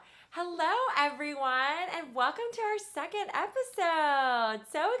Hello, everyone, and welcome to our second episode.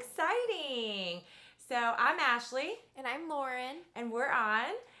 So exciting. So I'm Ashley. And I'm Lauren. And we're on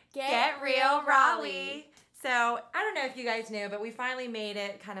Get Real Raleigh. So I don't know if you guys knew, but we finally made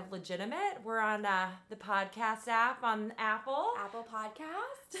it kind of legitimate. We're on the podcast app on Apple. Apple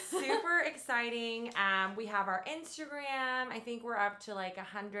Podcast. Super exciting. We have our Instagram. I think we're up to like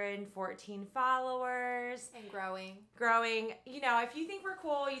 114 followers. And growing. You know, if you think we're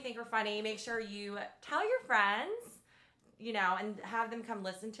cool, you think we're funny, make sure you tell your friends, you know, and have them come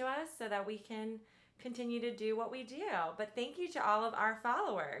listen to us so that we can continue to do what we do. But thank you to all of our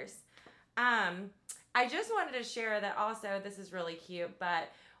followers. I just wanted to share that also, this is really cute,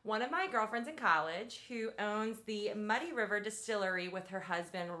 but one of my girlfriends in college who owns the Muddy River Distillery with her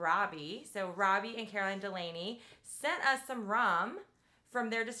husband, Robbie. So Robbie and Caroline Delaney sent us some rum from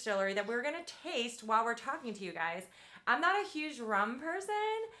their distillery that we're going to taste while we're talking to you guys. I'm not a huge rum person,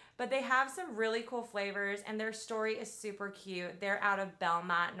 but they have some really cool flavors and their story is super cute. They're out of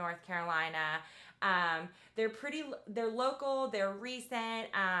Belmont, North Carolina. They're local, they're recent.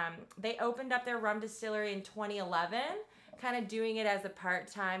 They opened up their rum distillery in 2011, kind of doing it as a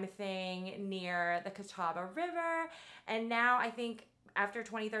part-time thing near the Catawba River. And now I think after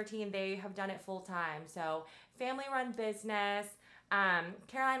 2013, they have done it full-time. So family-run business.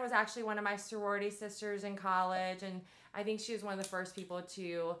 Caroline was actually one of my sorority sisters in college, and I think she was one of the first people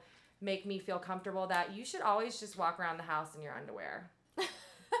to make me feel comfortable that you should always just walk around the house in your underwear.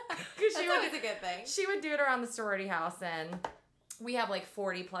 That's always a good thing. She would do it around the sorority house, and we have like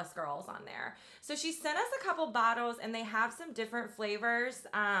 40 plus girls on there. So she sent us a couple bottles, and they have some different flavors.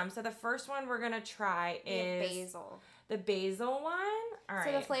 So the first one we're going to try is basil. The basil one. All right.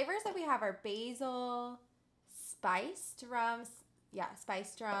 So the flavors that we have are basil, spiced rum,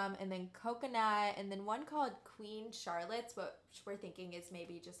 and then coconut, and then one called Queen Charlotte's, which we're thinking is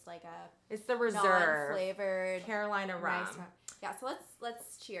maybe just like it's the reserve non-flavored Carolina rum. Nice rum. Yeah, so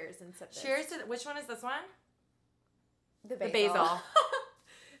let's cheers and sip this. Cheers to which one is this one? The basil.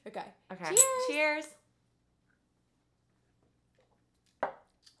 The basil. Okay. Cheers.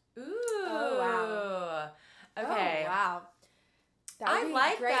 Ooh. Oh wow. Okay. Oh, wow. I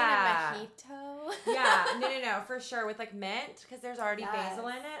like great that. In a mojito. Yeah, no, for sure. With like mint, because there's already basil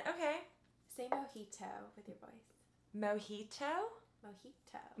in it. Okay. Say mojito with your voice. Mojito?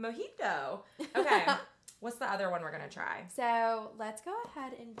 Mojito. Okay. What's the other one we're going to try? So let's go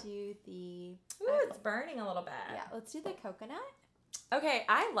ahead and do the... Ooh, it's burning a little bit. Yeah, let's do the coconut. Okay,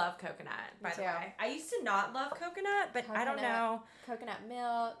 I love coconut, by Me the too. way. I used to not love coconut, but I don't know. Coconut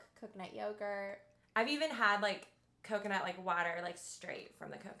milk, coconut yogurt. I've even had like coconut like water like straight from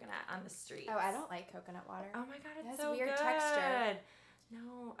the coconut on the street. Oh, I don't like coconut water. Oh my god, it's it has so weird good. texture.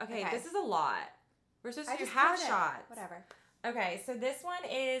 No. Okay, this is a lot. We're supposed to do just half poured it. shots. Whatever. Okay, so this one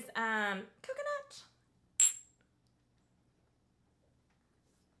is coconut.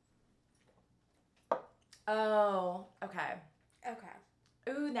 Oh, okay.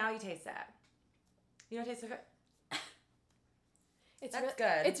 Ooh, now you taste it. You don't taste the That's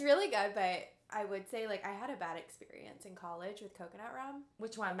good. It's really good, but I would say like I had a bad experience in college with coconut rum.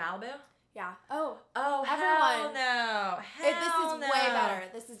 Which one, Malibu? Yeah. Oh, Hell everyone. no.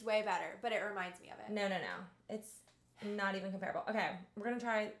 This is way better, but it reminds me of it. No. It's not even comparable. Okay, we're going to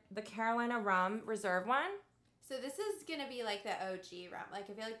try the Carolina Rum Reserve one. So this is going to be like the OG rum. Like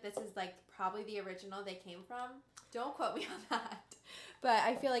I feel like this is like probably the original they came from. Don't quote me on that. But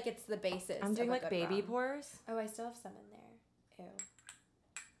I feel like it's the basis. I'm doing like baby rum. pours. Oh, I still have some in there.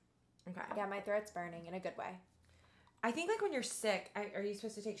 Ew. Okay. Yeah, my throat's burning in a good way. I think like when you're sick, are you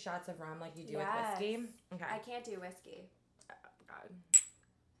supposed to take shots of rum like you do with whiskey? Okay. I can't do whiskey. Oh, God.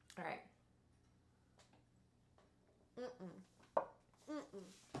 All right.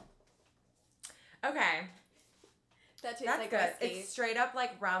 Okay. That tastes That's like good. whiskey. It's straight up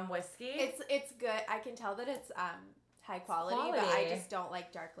like rum whiskey. It's good. I can tell that it's high quality, but I just don't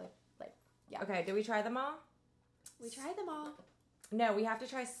like dark yeah. Okay, do we try them all? We tried them all. No, we have to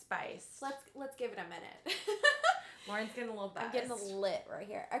try spice. Let's give it a minute. Lauren's getting a little buzzed. I'm getting lit right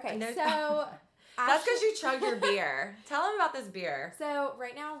here. Okay, No, so that's because you chugged your beer. Tell them about this beer. So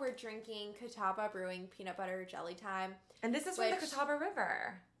right now we're drinking Catawba Brewing Peanut Butter Jelly Time. And this is from the Catawba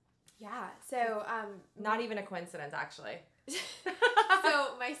River. Yeah. So not even a coincidence, actually.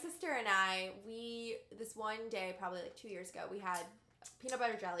 So my sister and I, this one day, probably like 2 years ago, we had Peanut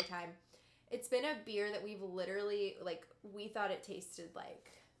Butter Jelly Time. It's been a beer that we've literally we thought it tasted like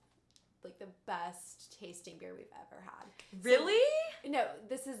the best tasting beer we've ever had. Really? So, no,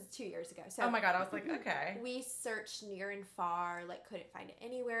 this is 2 years ago. So oh my God, I was like, okay. We searched near and far, couldn't find it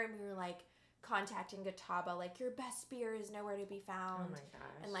anywhere, and we were like, contacting Catawba, like, your best beer is nowhere to be found. Oh my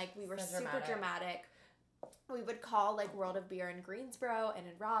gosh. And, like, we were So super dramatic. We would call, like, World of Beer in Greensboro and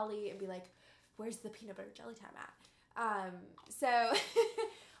in Raleigh and be like, where's the peanut butter jelly time at? So,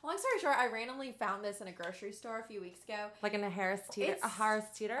 long story short, I randomly found this in a grocery store a few weeks ago. Like in a Harris Teeter? A Harris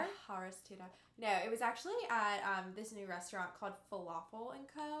Teeter? A Harris Teeter. No, it was actually at this new restaurant called Falafel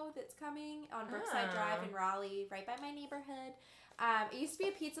 & Co. that's coming on Brookside Drive in Raleigh, right by my neighborhood. It used to be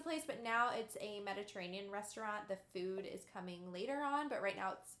a pizza place, but now it's a Mediterranean restaurant. The food is coming later on, but right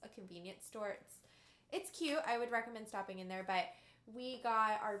now it's a convenience store. It's cute. I would recommend stopping in there, but we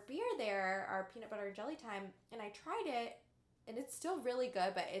got our beer there, our peanut butter jelly time, and I tried it, and it's still really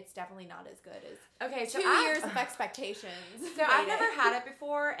good, but it's definitely not as good as 2 years of expectations. So I've never had it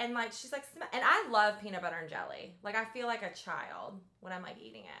before, and like she's like, and I love peanut butter and jelly. Like I feel like a child when I'm like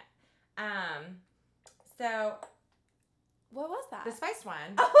eating it. So what was that? the spiced one.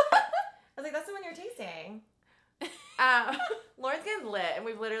 I was like, that's the one you're tasting. Lauren's getting lit, and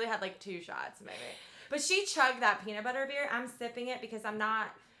we've literally had like 2 shots maybe. But she chugged that peanut butter beer. I'm sipping it because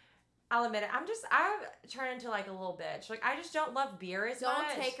I'll admit it, I've turned into like a little bitch. Like I just don't love beer as much.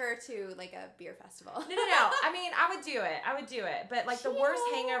 Don't take her to like a beer festival. No. I mean, I would do it. But like the worst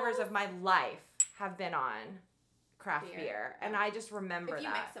hangovers of my life have been on craft beer. And I just remember that. If you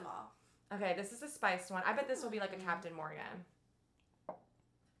mix them all. Okay, this is a spiced one. I bet this will be like a Captain Morgan.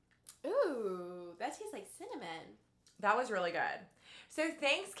 Ooh, that tastes like cinnamon. That was really good. So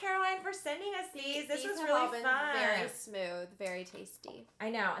thanks, Caroline, for sending us these. This was really fun. Very smooth, very tasty. I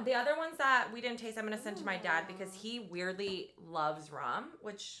know. And the other ones that we didn't taste, I'm going to send to my dad because he weirdly loves rum,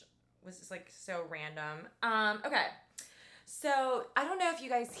 which was just like so random. Okay. So I don't know if you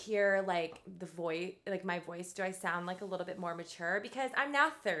guys hear like the voice, like my voice. Do I sound like a little bit more mature? Because I'm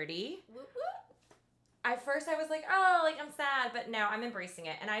now 30. Whoop, whoop. At first I was like, oh, like I'm sad. But no, I'm embracing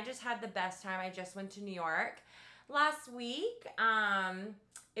it. And I just had the best time. I just went to New York last week.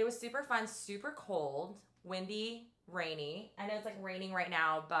 It was super fun, super cold, windy, rainy. I know it's like raining right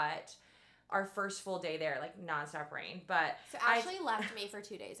now, but our first full day there, like nonstop rain. But so Ashley left me for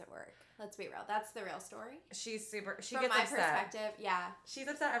 2 days at work. Let's be real. That's the real story. She From gets my upset. perspective, yeah. She's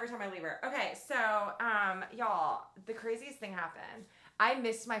upset every time I leave her. Okay, so y'all, the craziest thing happened. I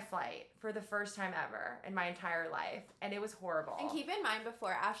missed my flight for the first time ever in my entire life, and it was horrible. And keep in mind,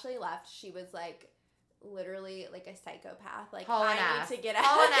 before Ashley left, she was like literally like a psychopath. Like, Hauling I ass. need to get out.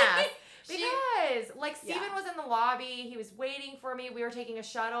 Hauling ass. Because, like, Steven Yeah. was in the lobby. He was waiting for me. We were taking a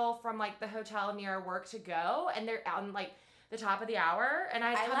shuttle from, like, the hotel near our work to go. And they're on, like, the top of the hour. And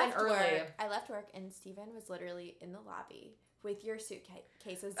I come in early. I left work, and Steven was literally in the lobby with your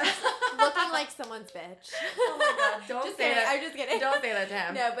suitcases, just looking like someone's bitch. Oh, my God. Don't Just say kidding. that. I'm just kidding. Don't say that to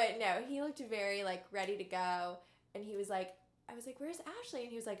him. No, but no, he looked very, like, ready to go. And he was like, I was like, where's Ashley? And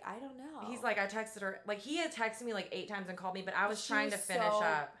he was like, I don't know. He's like, I texted her. Like, he had texted me, like, 8 times and called me. But I was trying to finish so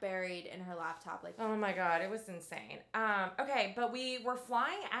up. buried in her laptop. Like, Oh my God, it was insane. Okay, but we were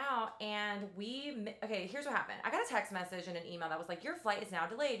flying out and okay, here's what happened. I got a text message and an email that was like, your flight is now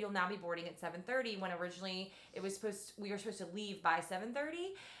delayed. You'll now be boarding at 7:30 when originally we were supposed to leave by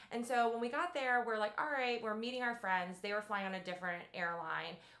 7:30. And so when we got there, we're like, all right, we're meeting our friends. They were flying on a different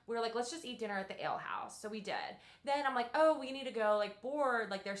airline. We were like, let's just eat dinner at the ale house. So we did. Then I'm like, oh, we need to go like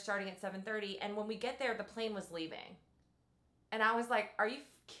board. Like they're starting at 7:30. And when we get there, the plane was leaving. And I was like, are you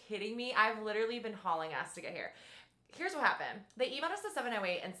kidding me? I've literally been hauling ass to get here. Here's what happened. They emailed us at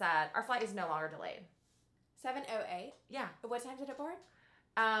 7:08 and said, our flight is no longer delayed. 7:08? Yeah. What time did it board?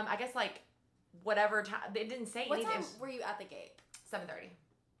 I guess like whatever time. They didn't say What anything. time were you at the gate? 7:30.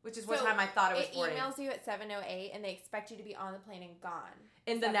 Which is what time I thought it was boarding. It emails you at 7:08 and they expect you to be on the plane and gone.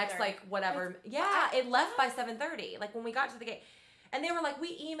 In the next like whatever. It left by 7:30. Like when we got to the gate. And they were like,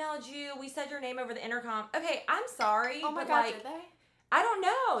 we emailed you. We said your name over the intercom. Okay, I'm sorry. Oh my but God, like, did they? I don't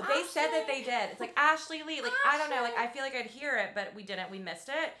know. They Ashley. said that they did. It's like Ashley Lee. Like, I don't know. Like, I feel like I'd hear it, but we didn't. We missed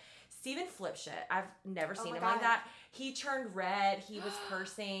it. Steven flipped shit. I've never seen him like that. He turned red. He was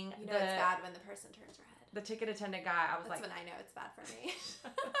cursing. You know it's bad when the person turns red. The ticket attendant guy, I was That's like. when I know it's bad for me.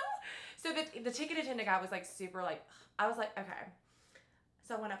 So the ticket attendant guy was like super like, I was like, okay.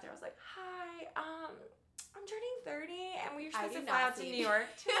 So I went up there. I was like, hi, I'm turning 30 and we were supposed to fly out to New York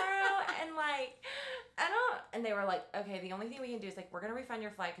tomorrow. And like, and they were like, okay, the only thing we can do is like, we're going to refund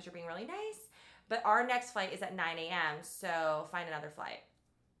your flight because you're being really nice. But our next flight is at 9 a.m. So find another flight.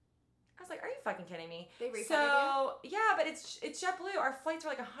 I was like, are you fucking kidding me? They refunded you? Yeah, but it's JetBlue. Our flights were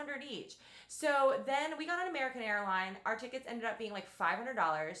like $100 each. So then we got on American Airline. Our tickets ended up being like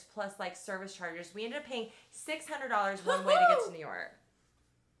 $500 plus like service charges. We ended up paying $600 one way to get to New York.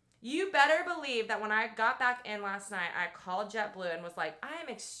 You better believe that when I got back in last night, I called JetBlue and was like, I am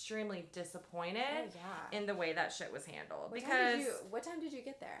extremely disappointed in the way that shit was handled. What time did you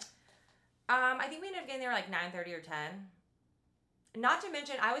get there? I think we ended up getting there like 9:30 or 10. Not to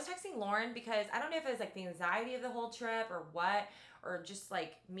mention, I was texting Lauren because I don't know if it was like the anxiety of the whole trip or what, or just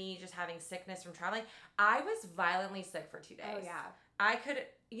like me just having sickness from traveling. I was violently sick for 2 days. Oh, yeah. I could,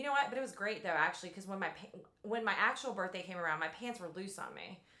 you know what? But it was great though, actually, because when my actual birthday came around, my pants were loose on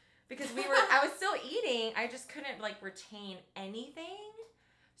me. Because I was still eating. I just couldn't like retain anything.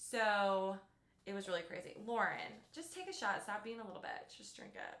 So it was really crazy. Lauren, just take a shot. Stop being a little bitch. Just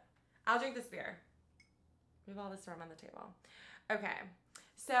drink it. I'll drink this beer. We have all this rum on the table. Okay.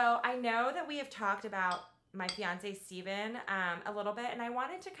 So I know that we have talked about my fiance, Steven, a little bit. And I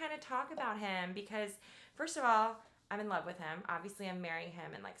wanted to kind of talk about him because, first of all, I'm in love with him. Obviously, I'm marrying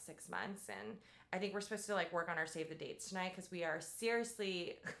him in like 6 months. And I think we're supposed to like work on our save the dates tonight because we are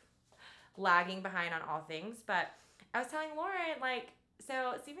seriously lagging behind on all things. But I was telling Lauren, like,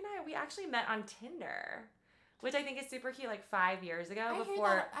 so Steve and I, we actually met on Tinder, which I think is super cute, like 5 years ago. I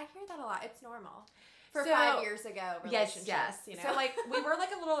hear that a lot. It's normal. For 5 years ago, relationships, yes. You know? So, like, we were,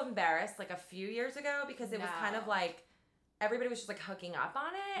 like, a little embarrassed, like, a few years ago because it was kind of, like, everybody was just, like, hooking up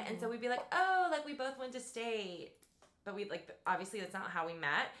on it. Mm-hmm. And so we'd be like, oh, like, we both went to state. But we, like, obviously that's not how we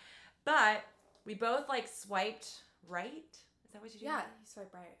met. But we both, like, swiped right. Is that what you do? Yeah, you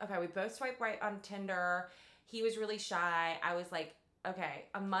swipe right. Okay, we both swiped right on Tinder. He was really shy. I was like, okay,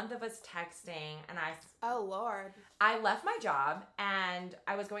 a month of us texting, and oh, Lord. I left my job, and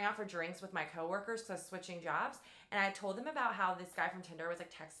I was going out for drinks with my coworkers, so switching jobs, and I told them about how this guy from Tinder was,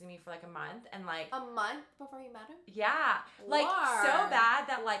 like, texting me for, like, a month, and, like... A month before you met him? Yeah. Lord. Like, so bad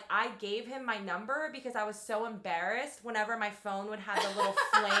that, like, I gave him my number because I was so embarrassed whenever my phone would have the little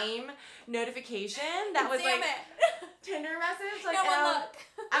flame notification that was, Damn like... it. Tinder message. Like, no one look.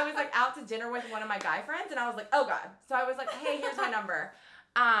 I was, like, out to dinner with one of my guy friends, and I was like, oh, God. So I was like, hey, here's my number.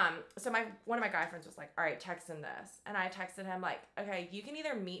 So one of my guy friends was like, all right, text him this. And I texted him like, okay, you can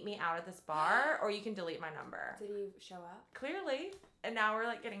either meet me out at this bar or you can delete my number. Did he show up? Clearly. And now we're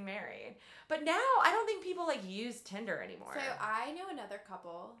like getting married. But now I don't think people like use Tinder anymore. So I know another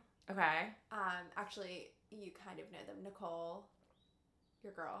couple. Okay. Actually, you kind of know them. Nicole,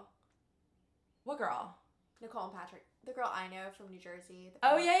 your girl. What girl? Nicole and Patrick. The girl I know from New Jersey.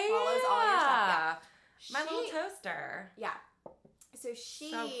 Oh, yeah. Follows all your stuff. Yeah. My little toaster. Yeah. So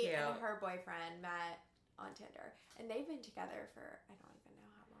she and her boyfriend met on Tinder. And they've been together for, I don't even know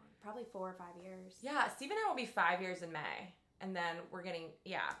how long. Probably 4 or 5 years. Yeah. Steve and I will be 5 years in May. And then we're getting,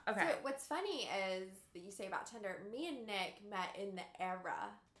 yeah. Okay. So what's funny is that you say about Tinder, me and Nick met in the era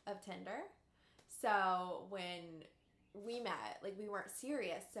of Tinder. So when we met, like, we weren't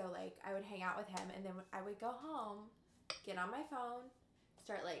serious. So, like, I would hang out with him. And then I would go home, get on my phone,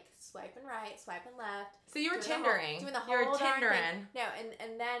 start like swiping right, swiping left. So you were Tindering. Doing the whole you were Tindering. No,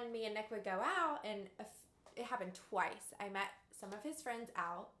 and then me and Nick would go out, and it happened twice. I met some of his friends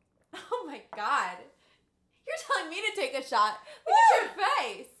out. Oh my God. You're telling me to take a shot. Look at your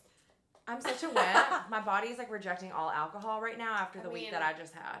face. I'm such a wimp. My body's like rejecting all alcohol right now after the week that I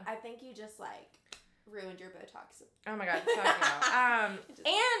just had. I think you just like ruined your Botox. Oh my God. So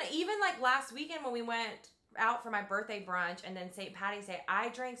and even like last weekend when we went out for my birthday brunch and then St. Patty's Day, I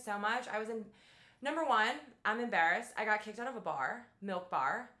drank so much. I was in, number one, I'm embarrassed. I got kicked out of a bar, milk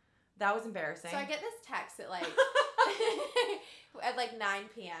bar. That was embarrassing. So I get this text at like at like 9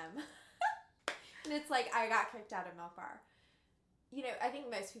 p.m. And it's like, I got kicked out of milk bar. You know, I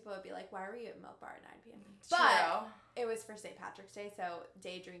think most people would be like, why were you at milk bar at 9 p.m.? But it was for St. Patrick's Day, so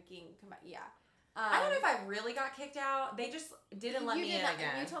day drinking, yeah. I don't know if I really got kicked out. They just didn't let me in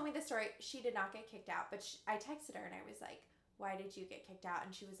again. You told me the story. She did not get kicked out, but I texted her and I was like, why did you get kicked out?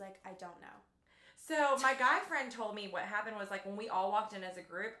 And she was like, I don't know. So my guy friend told me what happened was like when we all walked in as a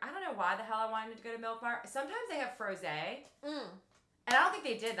group, I don't know why the hell I wanted to go to Milk Bar. Sometimes they have frosé. And I don't think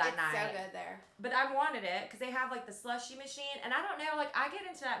they did that night. It's so good there. But I wanted it because they have like the slushy machine. And I don't know, like I get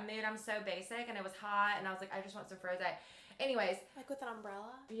into that mood. I'm so basic and it was hot and I was like, I just want some frosé. Anyways. Like with an umbrella?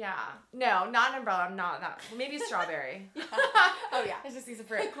 Yeah. No, not an umbrella. I'm not that. Maybe a strawberry. Yeah. Oh, yeah. It's just piece of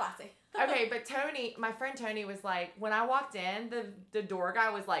fruit. Classy. Okay, but Tony, my friend Tony was like, when I walked in, the door guy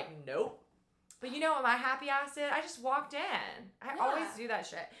was like, nope. But you know what my happy ass did? I just walked in. I always do that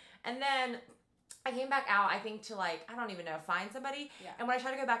shit. And then I came back out, I think, to like, I don't even know, find somebody. Yeah. And when I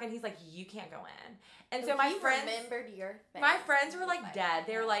tried to go back in, he's like, you can't go in. And so my friends remembered your thing. My friends were like dead.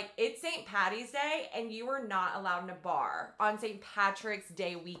 They were like, it's St. Patty's Day and you are not allowed in a bar on St. Patrick's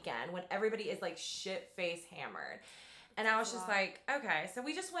Day weekend when everybody is like shit face hammered. And I was just like, okay. So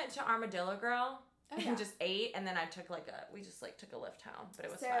we just went to Armadillo Grill. and just ate, and then I took we just took a lift home, but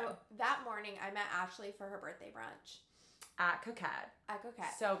it was fun. So that morning I met Ashley for her birthday brunch. At Coquette.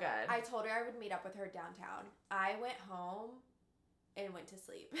 So good. I told her I would meet up with her downtown. I went home and went to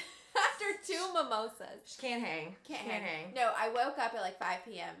sleep after 2 mimosas. She can't hang. Can't hang. No, I woke up at 5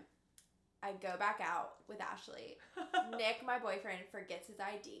 p.m. I go back out with Ashley. Nick, my boyfriend, forgets his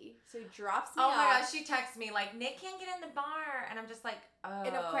ID. So he drops me off. Oh my gosh, she texts me Nick can't get in the bar. And I'm just oh.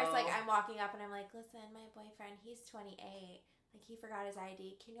 And of course, I'm walking up and I'm like, listen, my boyfriend, he's 28. He forgot his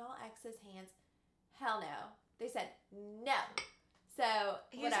ID. Can y'all X his hands? Hell no. They said no. So,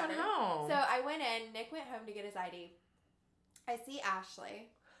 he just went home. So I went in. Nick went home to get his ID. I see Ashley.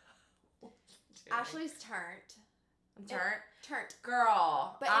 Ashley's turned. Turned.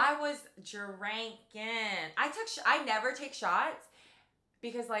 Girl, but I was drinking. I never take shots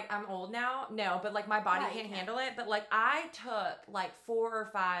because I'm old now. No, but my body can't handle it. But I took 4 or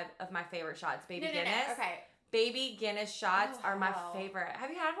 5 of my favorite shots. Baby Guinness. No. Okay. Baby Guinness shots are my favorite. Have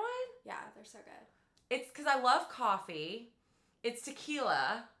you had one? Yeah, they're so good. It's because I love coffee. It's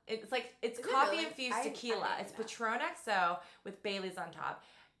tequila. It's coffee infused tequila. It's Patron XO with Bailey's on top.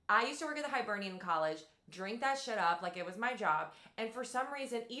 I used to work at the Hibernian in college. Drink that shit up like it was my job. And for some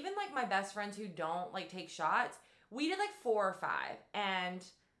reason, even my best friends who don't take shots, we did 4 or 5. And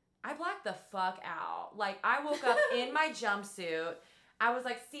I blacked the fuck out. I woke up in my jumpsuit. I was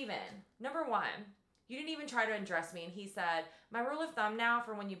like, Steven, number 1, you didn't even try to undress me. And he said, my rule of thumb now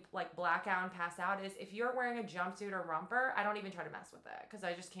for when you black out and pass out is if you're wearing a jumpsuit or romper, I don't even try to mess with it because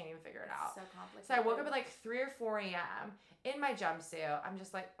I just can't even figure it out. So complicated. So I woke up at 3 or 4 a.m. in my jumpsuit. I'm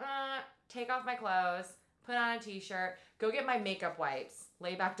just take off my clothes, put on a t-shirt, go get my makeup wipes,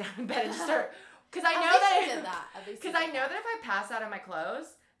 lay back down in bed and start. Because I know that if I pass out in my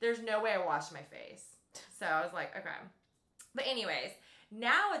clothes, there's no way I wash my face. So I was like, okay. But anyways,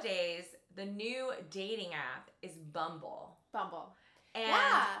 nowadays the new dating app is Bumble. And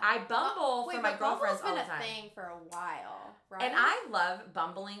I bumble for my girlfriends all the time. Bumble's been a thing for a while, right? And I love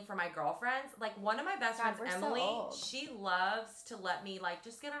bumbling for my girlfriends. One of my best friends, Emily, so she loves to let me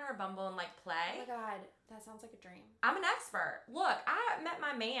just get on her Bumble and play. Oh my God, that sounds like a dream. I'm an expert. Look, I met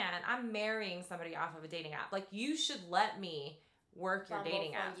my man. I'm marrying somebody off of a dating app. You should let me work your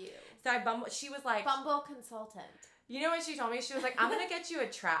dating app. You. So I Bumble. She was like, Bumble consultant. You know what she told me? She was like, I'm going to get you a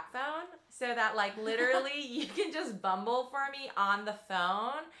trap phone so that literally you can just Bumble for me on the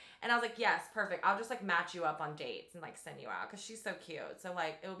phone. And I was like, yes, perfect. I'll just match you up on dates and send you out because she's so cute. So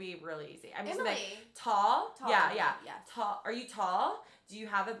it'll be really easy. I'm just tall. Yeah. Tall. Are you tall? Do you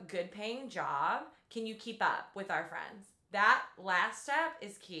have a good paying job? Can you keep up with our friends? That last step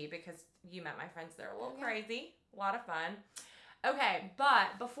is key because you met my friends. They're a little crazy. A lot of fun. Okay,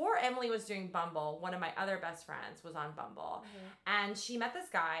 but before Emily was doing Bumble, one of my other best friends was on Bumble. And she met this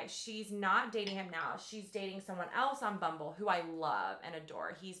guy. She's not dating him now. She's dating someone else on Bumble who I love and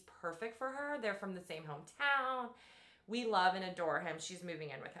adore. He's perfect for her. They're from the same hometown. We love and adore him. She's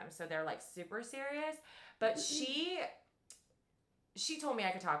moving in with him. So they're super serious. But she told me I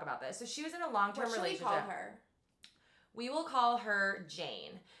could talk about this. So she was in a long-term relationship. What should we call her? We will call her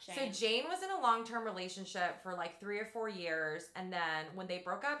Jane. So Jane was in a long-term relationship for 3 or 4 years. And then when they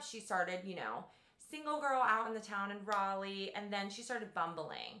broke up, she started, single girl out in the town in Raleigh. And then she started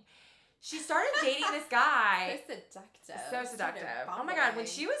bumbling. She started dating this guy. So seductive. Oh my God. When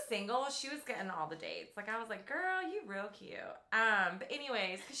she was single, she was getting all the dates. I was like, girl, you real cute. But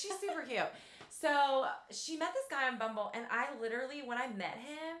anyways, she's super cute. So she met this guy on Bumble. And I literally, when I met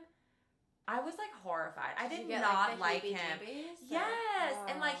him, I was horrified. I did not like him. Yes. Oh.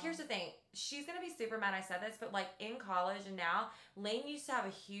 And here's the thing. She's going to be super mad I said this, but in college and now, Lane used to have a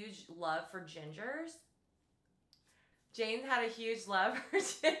huge love for gingers. Jane had a huge love for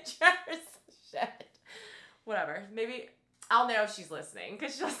gingers. Shit. Whatever. Maybe I'll know if she's listening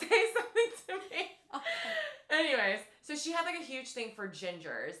because she'll say something to me. Anyways, so she had a huge thing for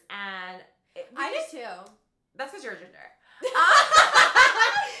gingers. And I do too. That's because you're a ginger.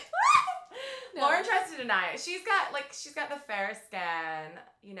 No. Lauren tries to deny it. She's got the fair skin,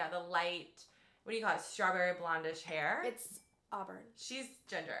 the light, what do you call it, strawberry blondish hair. It's auburn. She's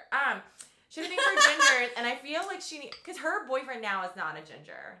ginger. She has a thing for gingers, and I feel because her boyfriend now is not a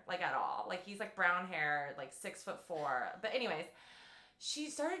ginger, at all. He's brown hair, 6'4". But anyways, she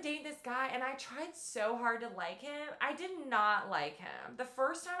started dating this guy, and I tried so hard to like him. I did not like him. The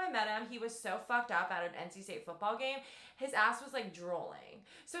first time I met him, he was so fucked up at an NC State football game. His ass was drooling.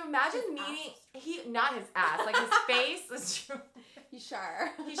 So imagine not his ass, his face was drooling. You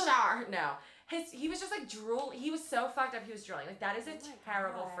sure? No. He was just drool. He was so fucked up he was drooling. That is a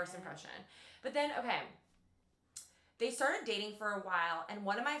terrible first impression. But then, okay. they started dating for a while, and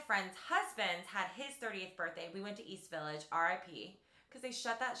one of my friend's husbands had his 30th birthday. We went to East Village, RIP, because they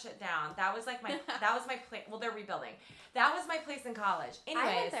shut that shit down. That was like my place. Well, they're rebuilding. That was my place in college. Anyways,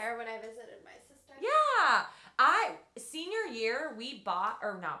 I went there when I visited my sister. Yeah. Senior year, we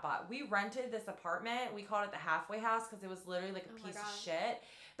rented this apartment. We called it the halfway house because it was literally like a piece of shit.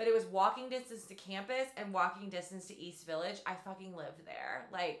 But it was walking distance to campus and walking distance to East Village. I fucking lived there.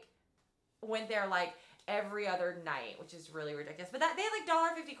 Like, went there like every other night, which is really ridiculous. But they had like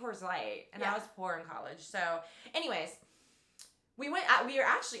 $1.50 Coors Light, and I was poor in college. So, anyways, we were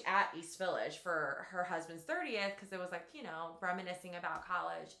actually at East Village for her husband's 30th because it was like, you know, reminiscing about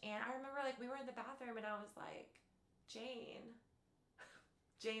college. And I remember like we were in the bathroom and I was like, Jane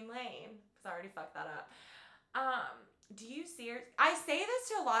Lane, because I already fucked that up. Do you see her? I say this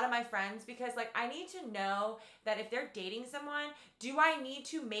to a lot of my friends because like I need to know that if they're dating someone, do I need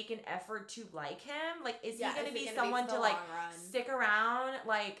to make an effort to like him? Like, is he going to be someone to like stick around?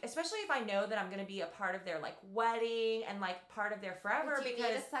 Like, especially if I know that I'm going to be a part of their like wedding and like part of their forever. But you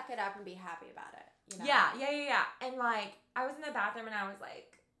need to suck it up and be happy about it. You know? Yeah. And like, I was in the bathroom and I was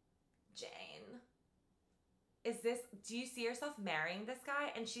like, Jane, do you see yourself marrying this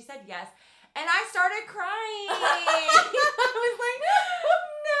guy? And she said yes. And I started crying. I was like,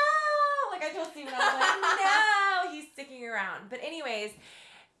 no. Like I told Steven, I was like, no, he's sticking around. But anyways,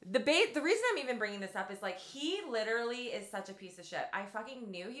 the reason I'm even bringing this up is like he literally is such a piece of shit. I fucking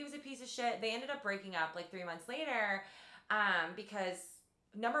knew he was a piece of shit. They ended up breaking up like 3 months later because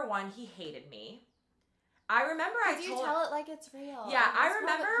number one, he hated me. I remember you tell it like it's real. Yeah, I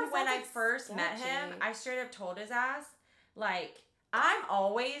remember when I first met him, I straight up told his ass, like, I'm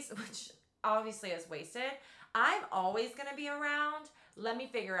always, which obviously is wasted, I'm always going to be around. Let me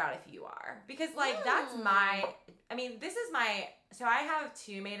figure out if you are. Because, like, so I have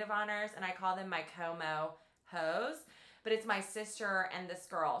 2 maid of honors, and I call them my Como hoes, but it's my sister and this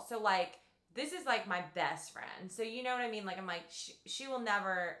girl. So, like, this is, like, my best friend. So, you know what I mean? Like, I'm like, she will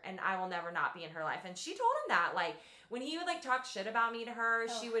never, and I will never not be in her life. And she told him that, like, when he would, like, talk shit about me to her,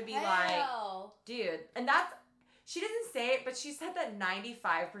 she would be like, dude. And that's, she didn't say it, but she said that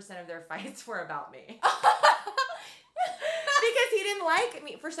 95% of their fights were about me. Because he didn't like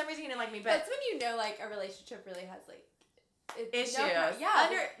me. For some reason, he didn't like me. But that's when you know, like, a relationship really has, like, issues.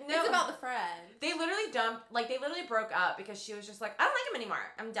 It's about the friend. They literally broke up because she was just like, I don't like him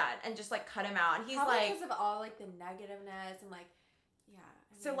anymore. I'm done. And just, like, cut him out. And he's probably like, because of all, like, the negativeness and, like, yeah.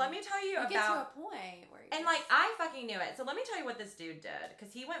 So let me tell you about. You get to a point where and, like, I fucking knew it. So let me tell you what this dude did.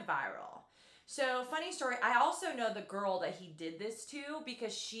 Because he went viral. So, funny story, I also know the girl that he did this to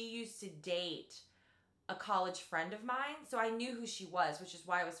because she used to date a college friend of mine. So I knew who she was, which is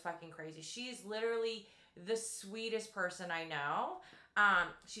why it was fucking crazy. She's literally the sweetest person I know.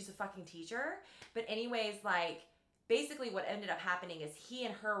 She's a fucking teacher. But anyways, like, basically what ended up happening is he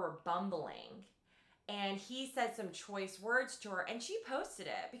and her were bumbling. And he said some choice words to her, and she posted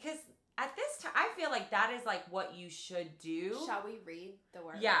it. Because at this time, I feel like that is, like, what you should do. Shall we read the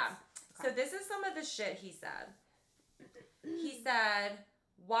words? Yeah. So this is some of the shit he said. He said,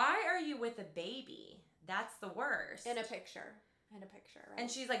 why are you with a baby? That's the worst. In a picture, right?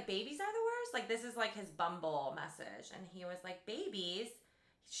 And she's like, babies are the worst? Like, this is like his Bumble message. And he was like, babies?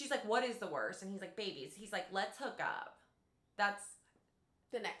 She's like, what is the worst? And he's like, babies. He's like, let's hook up. That's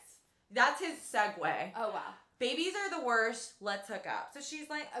his segue. Oh, wow. Babies are the worst. Let's hook up. So she's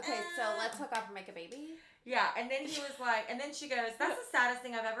like, okay, so let's hook up and make a baby? Yeah, and then he was like, and then she goes, that's the saddest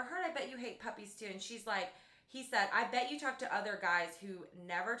thing I've ever heard. I bet you hate puppies too. And she's like, he said, I bet you talk to other guys who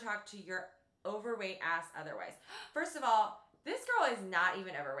never talk to your overweight ass otherwise. First of all, this girl is not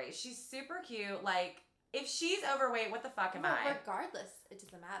even overweight. She's super cute. Like, if she's overweight, what the fuck am I? Regardless, it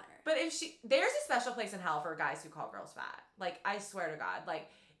doesn't matter. But there's a special place in hell for guys who call girls fat. Like, I swear to God.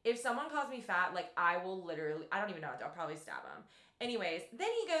 Like, if someone calls me fat, like, I will literally, I don't even know, I'll probably stab him. Anyways, then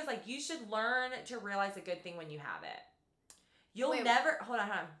he goes, like, you should learn to realize a good thing when you have it. Hold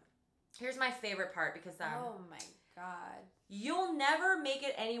on. Here's my favorite part because, oh my God. You'll never make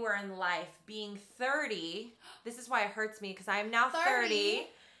it anywhere in life being 30. This is why it hurts me because I am now 30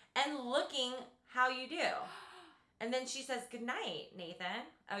 and looking how you do. And then she says, good night, Nathan.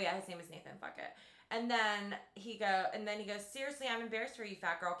 Oh yeah, his name is Nathan, fuck it. And then he goes, seriously, I'm embarrassed for you,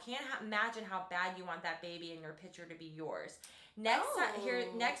 fat girl. Can't imagine how bad you want that baby in your picture to be yours. Next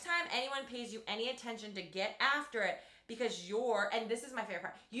time anyone pays you any attention to get after it because and this is my favorite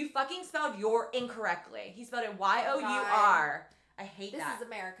part, you fucking spelled your incorrectly. He spelled it Y-O-U-R. I hate that. This is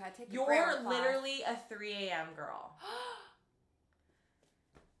America. Take your grammar class. You're literally a 3 a.m. girl.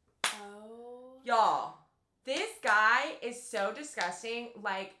 Oh. Y'all. This guy is so disgusting.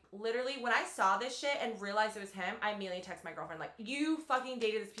 Like, literally, when I saw this shit and realized it was him, I immediately texted my girlfriend, like, you fucking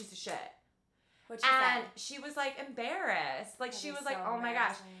dated this piece of shit. What'd she say? She was, like, embarrassed. Like, she was so like, oh my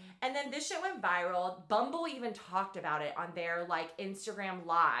gosh. And then this shit went viral. Bumble even talked about it on their, like, Instagram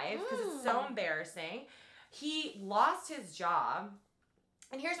Live because it's so embarrassing. He lost his job.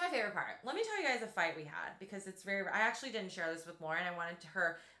 And here's my favorite part. Let me tell you guys a fight we had because it's very... I actually didn't share this with Lauren. I wanted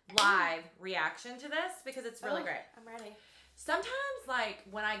her live reaction to this because it's really great. I'm ready. Sometimes, like,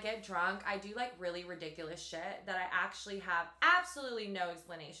 when I get drunk, I do, like, really ridiculous shit that I actually have absolutely no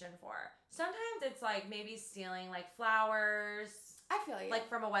explanation for. Sometimes it's, like, maybe stealing, like, flowers. I feel you. Like,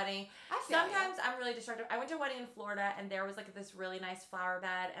 from a wedding. Sometimes I'm really destructive. I went to a wedding in Florida, and there was, like, this really nice flower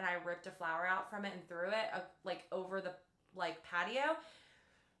bed, and I ripped a flower out from it and threw it, like, over the, like, patio.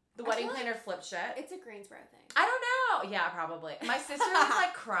 The wedding planner flipped shit. It's a Greensboro thing. I don't know. Yeah, probably. My sister was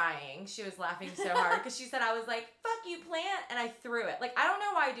like crying. She was laughing so hard because she said I was like, fuck you, plant. And I threw it. Like, I don't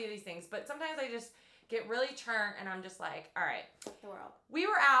know why I do these things, but sometimes I just get really turned and I'm just like, all right. The world. We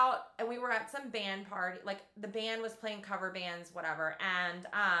were out and we were at some band party. Like, the band was playing cover bands, whatever. And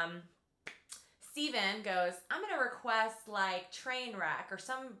Steven goes, I'm going to request like Trainwreck or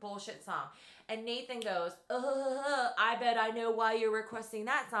some bullshit song. And Nathan goes, I bet I know why you're requesting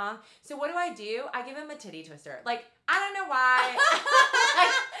that song. So what do? I give him a titty twister. Like, I don't know why.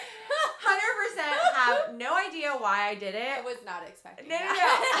 Like, 100% have no idea why I did it. I was not expecting No.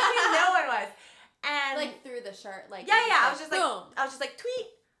 that. No one was. And like through the shirt. Like yeah. I was just boom. like, tweet.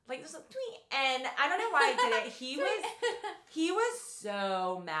 Like, this tweet. And I don't know why I did it. He was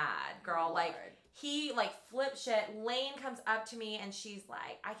so mad, girl. Lord. Like, he, like, flipped shit. Lane comes up to me, and she's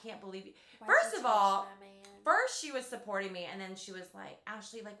like, I can't believe you. First she was supporting me, and then she was like,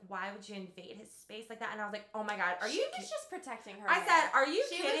 Ashley, like, why would you invade his space like that? And I was like, oh, my God. She was just protecting her I man. said, are you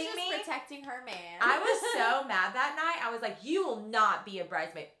she kidding was me? just protecting her man. I was so mad that night. I was like, you will not be a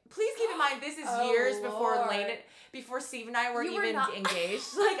bridesmaid. Please keep in mind, this is years before before Steve and I were even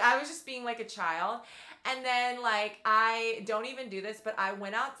engaged. Like, I was just being like a child. And then, like, I don't even do this, but I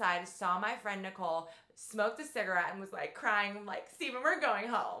went outside, saw my friend Nicole, smoked a cigarette, and was, like, crying. I'm like, Steven, we're going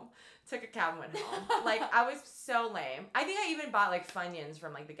home. Took a cab and went home. Like, I was so lame. I think I even bought, like, Funyuns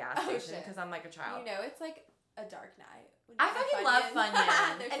from, like, the gas station because I'm, like, a child. You know, it's, like, a dark night. I fucking love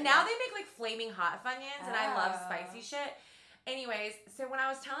Funyuns. And now they make, like, flaming hot Funyuns, and I love spicy shit. Anyways, so when I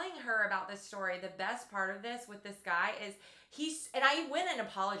was telling her about this story, the best part of this with this guy is and I went and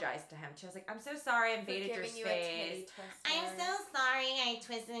apologized to him. She was like, I'm so sorry I invaded your space. I'm so sorry I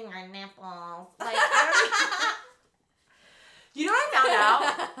twisted your nipples. Like, you know what I found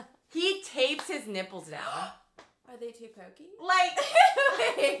out? He tapes his nipples down. Are they too pokey? Like,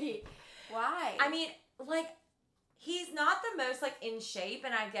 why? I mean, like, he's not the most, like, in shape,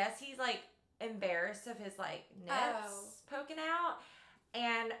 and I guess he's, like, embarrassed of his, like, nips poking out.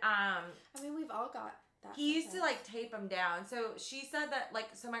 And, I mean, we've all got that. He used to, like, tape them down. So she said that, like,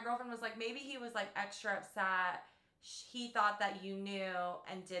 so my girlfriend was like, maybe he was, like, extra upset. He thought that you knew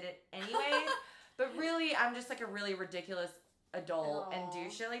and did it anyways. But really, I'm just, like, a really ridiculous adult and do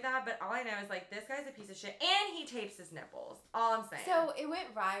shit like that. But all I know is, like, this guy's a piece of shit. And he tapes his nipples. All I'm saying. So it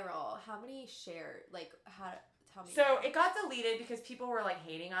went viral. How many shared? Like, how... Tell me. So it got deleted because people were like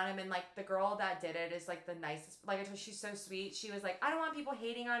hating on him, and like the girl that did it is like the nicest. Like, I told you, she's so sweet. She was like, I don't want people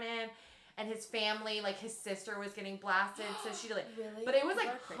hating on him, and his family, like his sister was getting blasted, so she deleted. Really? But it was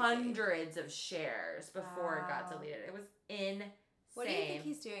like hundreds of shares before it got deleted. It was insane. What do you think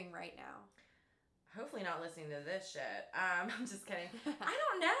he's doing right now? Hopefully not listening to this shit. I'm just kidding. I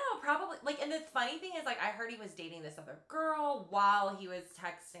don't know. Probably. Like, and the funny thing is, like, I heard he was dating this other girl while he was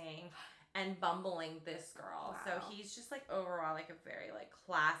texting and bumbling this girl. Wow. So he's just, like, overall, like, a very, like,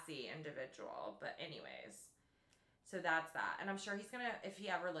 classy individual. But anyways, so that's that. And I'm sure he's gonna, if he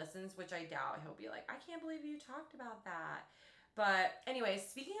ever listens, which I doubt, he'll be like, I can't believe you talked about that. But anyways,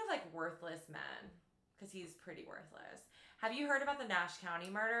 speaking of, like, worthless men, because he's pretty worthless, have you heard about the Nash County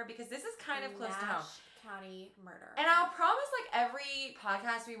murder? Because this is kind of close to home. Nash County Murderer. And I'll promise, like, every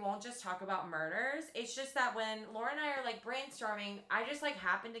podcast we won't just talk about murders. It's just that when Laura and I are, like, brainstorming, I just, like,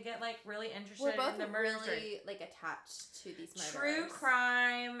 happen to get, like, really interested in the murder story. We're both really, like, attached to these murders. True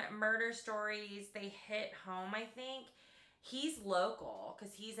crime, murder stories, they hit home, I think. He's local,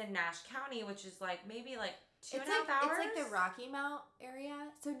 because he's in Nash County, which is, like, maybe, like, 2.5 hours? It's, like, the Rocky Mount area.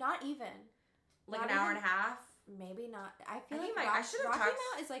 So not even. Like, an hour and a half? Maybe not. I feel like Rocky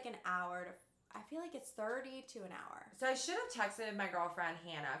Mount is, like, an hour to... I feel like it's 30 to an hour. So I should have texted my girlfriend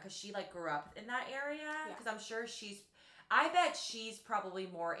Hannah because she like grew up in that area because I'm sure I bet she's probably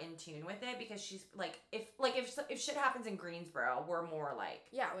more in tune with it because she's like, if shit happens in Greensboro, we're more like,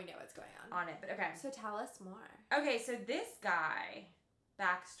 yeah, we know what's going on it. But okay. So tell us more. Okay, so this guy,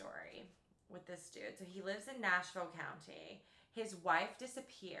 backstory with this dude. So he lives in Nashville County. His wife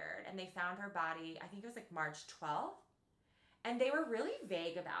disappeared, and they found her body. I think it was like March 12th. And they were really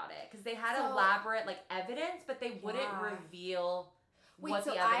vague about it because they had elaborate like evidence, but they wouldn't reveal what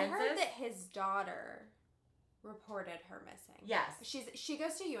the evidence is. I heard that his daughter reported her missing. Yes. She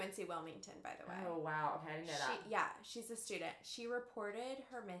goes to UNC Wilmington, by the way. Oh, wow. Okay, I didn't know that. Yeah, she's a student. She reported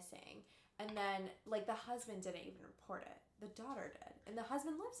her missing, and then like the husband didn't even report it. The daughter did, and the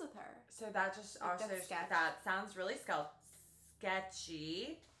husband lives with her. So that just also that sounds really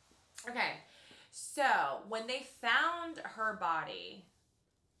sketchy. Okay. So, when they found her body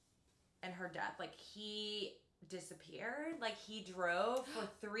and her death, like, he disappeared. Like, he drove for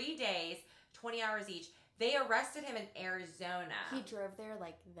 3 days, 20 hours each. They arrested him in Arizona. He drove there,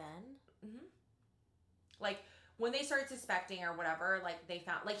 like, then? Mm-hmm. Like, when they started suspecting or whatever, like, they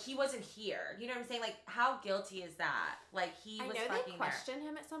found, like, he wasn't here. You know what I'm saying? Like, how guilty is that? Like, he was fucking there. I know they questioned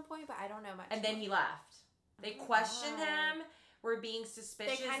him at some point, but I don't know much. And then he left. They questioned him. Were being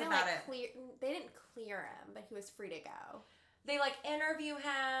suspicious about it. They didn't clear him, but he was free to go. They like interview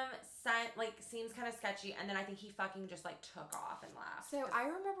him, seems kind of sketchy, and then I think he fucking just like took off and left. So I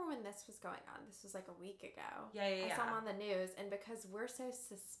remember when this was going on. This was like a week ago. Yeah. I saw him on the news, and because we're so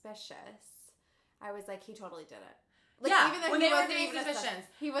suspicious, I was like, he totally did it. Like, yeah, even though when they were getting suspicions,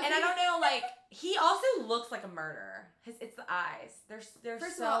 and I don't know, like he also looks like a murderer. It's the eyes. They're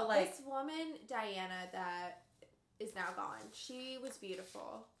First so of all, like this woman Diana that is now gone. She was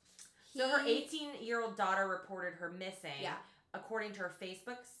beautiful. So her 18-year-old daughter reported her missing. Yeah. According to her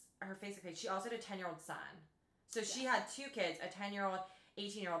Facebook page. She also had a 10-year-old son. So she had 2 kids, a 10-year-old,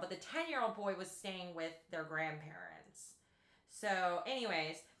 18-year-old. But the 10-year-old boy was staying with their grandparents. So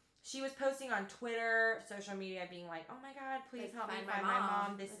anyways, she was posting on Twitter, social media, being like, oh my God, please help me find my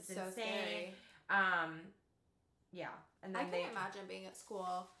mom. This is so insane. Scary. Yeah. And then I can't imagine being at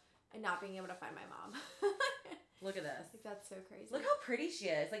school and not being able to find my mom. Look at this. Like, that's so crazy. Look how pretty she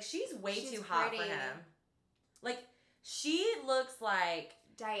is. Like, she's too hot for him. Like, she looks like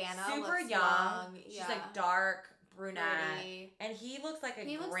Diana. Super looks young. She's like dark, brunette. Pretty. And he looks like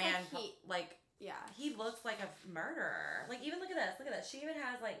he looks like a murderer. Like, even look at this. She even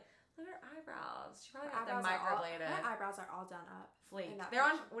has, like, look at her eyebrows. She probably got them microbladed. Her eyebrows are all done up. Fleek. They're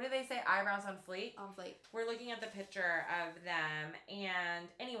on, what do they say? Eyebrows on fleek? On fleek. We're looking at the picture of them. And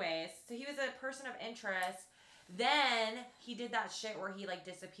anyways, so he was a person of interest. Then he did that shit where he like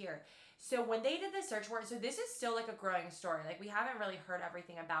disappeared. So when they did the search warrant, so this is still like a growing story. Like we haven't really heard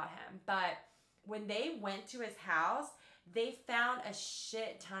everything about him. But when they went to his house, they found a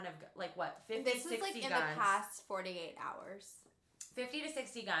shit ton of, like what, 50, this 60 is like guns. in the past 48 hours. 50 to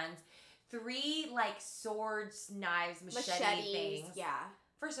 60 guns. 3 like swords, knives, machetes things. Yeah.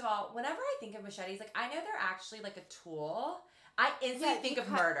 First of all, whenever I think of machetes, like I know they're actually like a tool. I instantly think of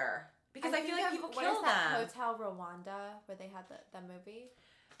murder. Because I feel like people kill them. What is that Hotel Rwanda where they had the movie?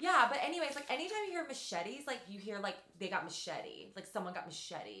 Yeah, but anyways, like anytime you hear machetes, like you hear like they got machete. Like someone got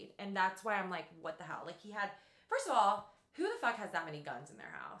macheted. And that's why I'm like, what the hell? Like he had, first of all, who the fuck has that many guns in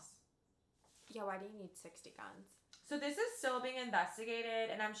their house? Yeah, why do you need 60 guns? So this is still being investigated,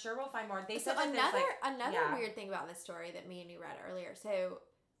 and I'm sure we'll find more. They said another weird thing about this story that me and you read earlier. So,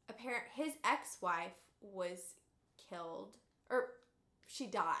 his ex-wife was killed, or she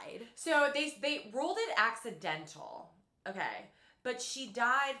died. So they ruled it accidental, okay, but she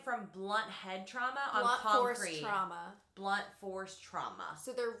died from blunt head trauma on concrete. Blunt force trauma.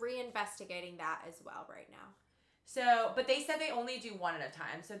 So they're reinvestigating that as well right now. So, but they said they only do one at a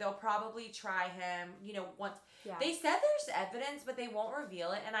time. So they'll probably try him, once. Yeah. They said there's evidence, but they won't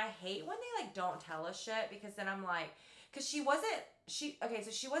reveal it. And I hate when they, like, don't tell us shit because then I'm like, because she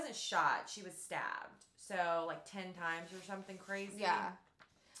wasn't shot. She was stabbed. So, like, 10 times or something crazy. Yeah.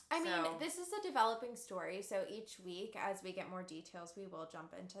 I mean, this is a developing story. So each week, as we get more details, we will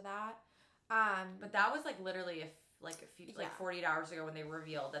jump into that. But that was, like, literally like 48 hours ago when they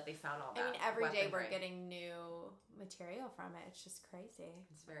revealed that they found all that. I mean, every day we're getting new material from it. It's just crazy.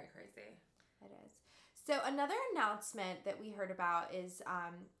 It's very crazy. It is. So another announcement that we heard about is,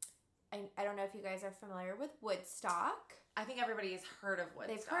 I don't know if you guys are familiar with Woodstock. I think everybody has heard of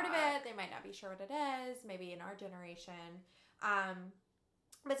Woodstock. They've heard of it. They might not be sure what it is. Maybe in our generation.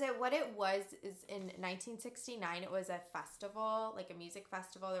 But so what it was is in 1969, it was a festival, like a music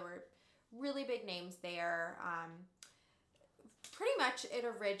festival. There were really big names there. Pretty much it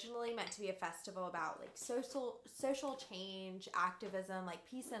originally meant to be a festival about like social change, activism, like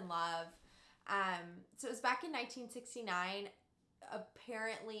peace and love. So it was back in 1969.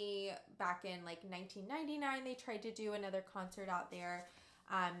 Apparently, back in like 1999, they tried to do another concert out there.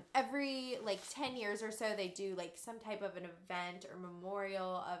 Every like 10 years or so, they do like some type of an event or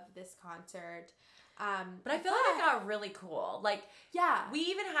memorial of this concert. But I feel like it got really cool. Like, yeah, we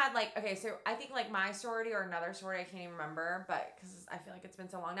even had like, okay, so I think like my sorority or another sorority, I can't even remember, but because I feel like it's been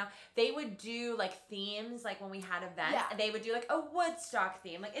so long now, they would do like themes, like when we had events, and they would do like a Woodstock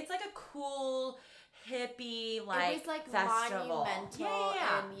theme. Like, it's like a cool hippie like, it was like festival. Monumental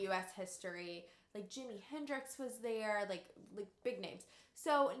in U.S. history. Like Jimi Hendrix was there, like big names.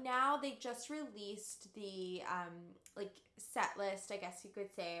 So now they just released the like set list, I guess you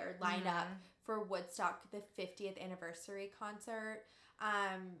could say, or lineup for Woodstock, the 50th anniversary concert.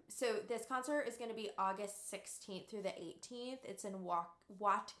 So this concert is going to be August 16th through the 18th. It's in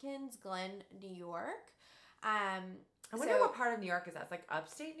Watkins Glen, New York. I wonder what part of New York is that? It's like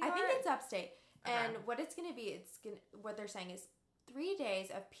upstate New York? I think it's upstate. Okay. And what it's going to be, what they're saying is 3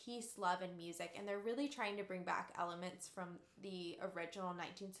 days of peace, love, and music. And they're really trying to bring back elements from the original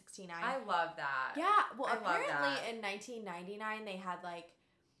 1969. I love that. Yeah. Well, I apparently in 1999, they had like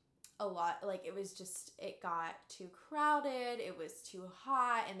a lot, like it got too crowded. It was too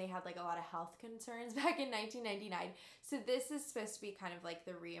hot. And they had like a lot of health concerns back in 1999. So this is supposed to be kind of like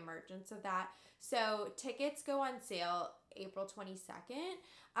the reemergence of that. So tickets go on sale April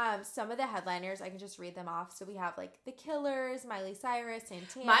 22nd. Some of the headliners, I can just read them off. So we have like The Killers, Miley Cyrus,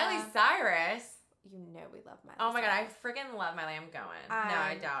 Santana. Miley Cyrus? You know we love Miley Oh my Cyrus. God, I freaking love Miley. I'm going. No,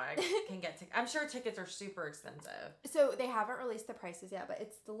 I doubt I can get tickets. I'm sure tickets are super expensive. So they haven't released the prices yet, but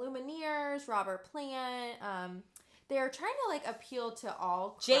it's the Lumineers, Robert Plant. They're trying to like appeal to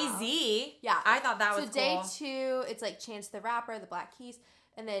all crowds. Jay-Z? Yeah. I thought that was cool. cool. So day 2, it's like Chance the Rapper, the Black Keys.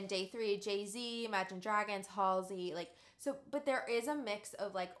 And then day 3, Jay-Z, Imagine Dragons, Halsey. But there is a mix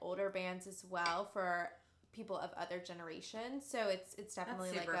of like older bands as well for people of other generations. So it's definitely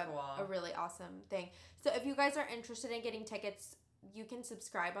like a really awesome thing. So if you guys are interested in getting tickets, you can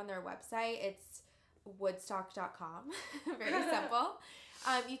subscribe on their website. It's woodstock.com. Very simple.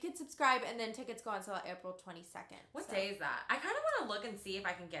 You can subscribe, and then tickets go on sale April 22nd. What day is that? I kind of want to look and see if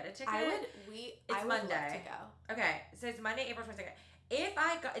I can get a ticket. I would Monday. love to go. Okay, so it's Monday, April 22nd.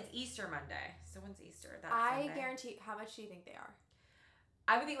 It's Easter Monday. So when's Easter? That's I Sunday. guarantee. How much do you think they are?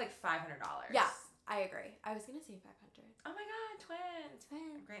 I would think like $500. Yeah, I agree. I was gonna say 500. Oh my God, twins!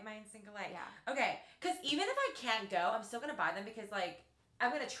 Great minds think alike. Yeah. Okay, because even if I can't go, I'm still gonna buy them because like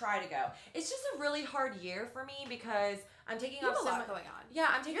I'm gonna try to go. It's just a really hard year for me because I'm taking you off have so a lot much going on. Yeah,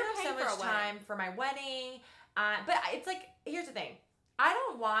 I'm taking off so much time for my wedding. But it's like, here's the thing. I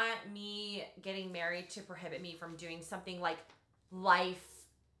don't want me getting married to prohibit me from doing something like life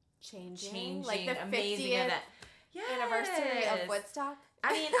changing, like the amazing 50th event. Yes. anniversary of Woodstock.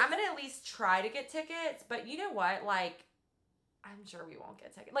 I mean, I'm gonna at least try to get tickets, but you know what? Like, I'm sure we won't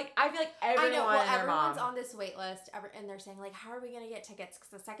get tickets. Like, I feel like everyone. I know. Well, and their everyone's mom. on this wait list, and they're saying like, "How are we gonna get tickets?" Because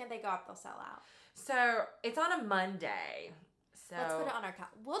the second they go up, they'll sell out. So it's on a Monday. So let's put it on our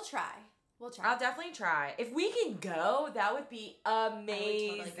calendar. We'll try. I'll definitely try. If we can go, that would be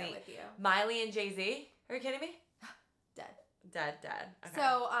amazing. I would totally go with you. Miley and Jay-Z? Are you kidding me? Dead. Okay.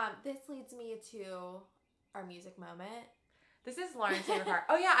 So, this leads me to our music moment. This is Lauren's favorite part.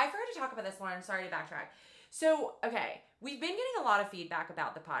 Oh yeah, I forgot to talk about this, Lauren. Sorry to backtrack. So, okay, we've been getting a lot of feedback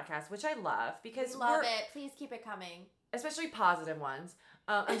about the podcast, which I love because we love it. Please keep it coming. Especially positive ones.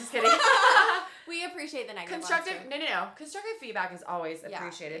 I'm just kidding. We appreciate the negative Constructive, ones too. no. Constructive feedback is always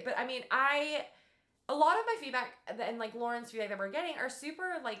appreciated. Yeah. But I mean, a lot of my feedback and like Lauren's feedback that we're getting are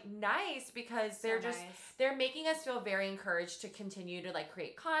super like nice because they're making us feel very encouraged to continue to like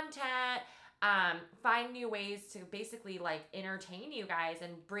create content, find new ways to basically like entertain you guys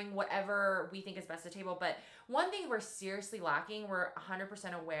and bring whatever we think is best to the table. But one thing we're seriously lacking, we're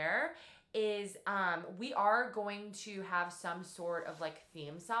 100% aware, is we are going to have some sort of like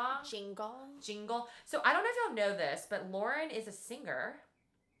theme song. Jingle. So I don't know if y'all know this, but Lauren is a singer.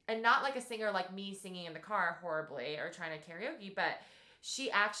 And not like a singer like me singing in the car horribly or trying to karaoke, but she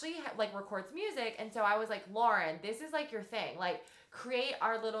actually like records music. And so I was like, Lauren, this is like your thing. Like create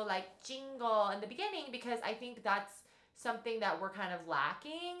our little like jingle in the beginning because I think that's something that we're kind of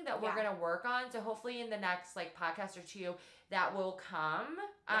lacking that we're going to work on. So hopefully in the next like podcast or two that will come.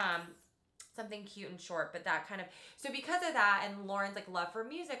 Yes. Something cute and short, but that kind of, so because of that and Lauren's like love for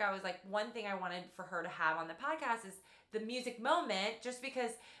music, I was like, one thing I wanted for her to have on the podcast is the music moment, just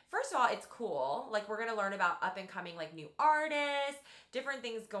because first of all, it's cool. Like we're going to learn about up and coming like new artists, different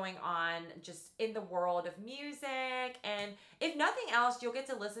things going on just in the world of music. And if nothing else, you'll get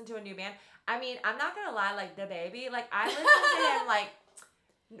to listen to a new band. I mean, I'm not going to lie, like the baby, like I listen to him like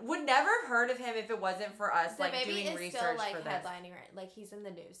Would never have heard of him if it wasn't for us, the like, baby doing is research still, like, for this. headlining, right? Like, he's in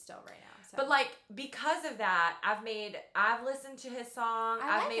the news still right now. So. But, like, because of that, I've listened to his song.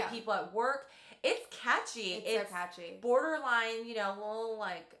 I've made people at work. It's catchy. It's so catchy. Borderline, you know, a little,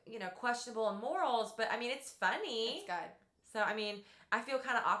 like, you know, questionable in morals, but, I mean, it's funny. It's good. So, I mean, I feel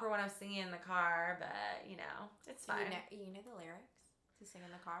kind of awkward when I'm singing in the car, but, you know, it's fine. You know the lyrics to sing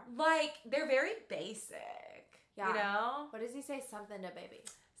in the car? Like, they're very basic. Yeah. You know? What does he say? Something to baby.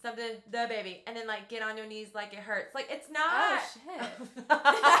 Something, the baby. And then, like, get on your knees like it hurts. Like, it's not. Oh, shit.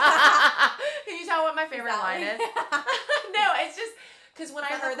 Can you tell what my favorite line is? No, it's just, because when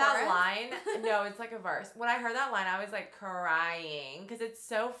I heard that line, no, it's like a verse. When I heard that line, I was, like, crying. Because it's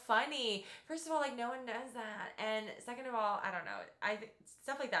so funny. First of all, like, no one does that. And second of all, I don't know. I think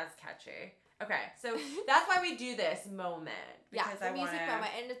stuff like that's catchy. Okay, so that's why we do this moment. Because the music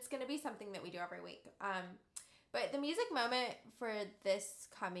moment. And it's going to be something that we do every week. But the music moment for this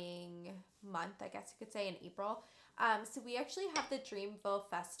coming month, I guess you could say, in April. So we actually have the Dreamville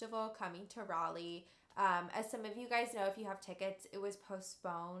Festival coming to Raleigh. As some of you guys know, if you have tickets, it was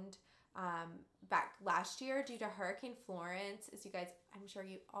postponed back last year due to Hurricane Florence. As you guys, I'm sure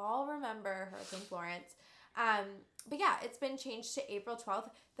you all remember Hurricane Florence. But yeah, it's been changed to April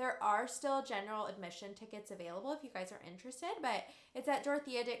 12th. There are still general admission tickets available if you guys are interested, but it's at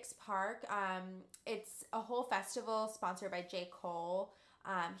Dorothea Dix Park. It's a whole festival sponsored by J. Cole.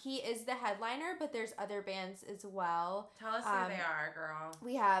 He is the headliner, but there's other bands as well. Tell us who they are, girl.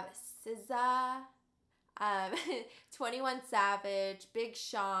 We have SZA, 21 Savage, Big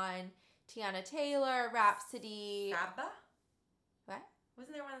Sean, Tiana Taylor, Rhapsody. Saba? What?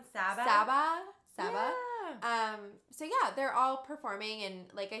 Wasn't there one Saba? Saba. Yeah. So yeah, they're all performing, and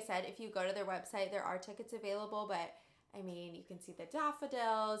like I said, if you go to their website, there are tickets available, but I mean, you can see the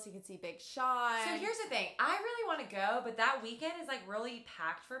Daffodils, you can see Big Sean. So here's the thing. I really want to go, but that weekend is like really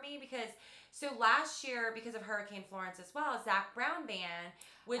packed for me because so last year, because of Hurricane Florence as well, Zach Brown Band,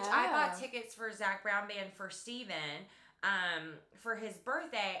 which I bought tickets for Zach Brown Band for Steven for his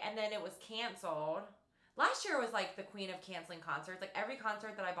birthday, and then it was canceled. Last year was like the queen of canceling concerts. Like every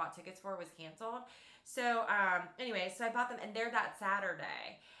concert that I bought tickets for was canceled. So anyway, so I bought them, and they're that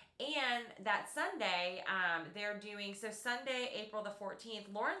Saturday. And that Sunday, they're doing, so Sunday, April the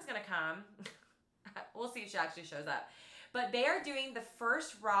 14th, Lauren's going to come. We'll see if she actually shows up. But they are doing the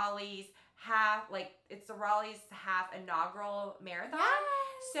first Raleigh's half, like, it's the Raleigh's half inaugural marathon.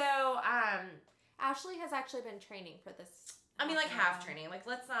 Yes. So, Ashley has actually been training for this. I mean, like, half training. Like,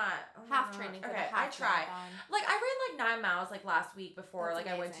 let's not. Half training for the half I try. marathon. Like, I ran, like, 9 miles, like, last week before, That's like,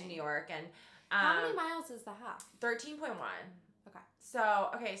 amazing. I went to New York. And how many miles is the half? 13.1.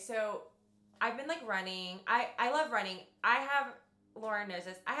 Okay. So I've been like running. I love running. Lauren knows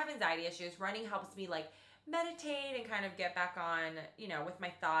this. I have anxiety issues. Running helps me like meditate and kind of get back on, you know, with my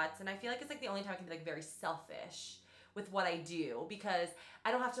thoughts. And I feel like it's like the only time I can be like very selfish with what I do because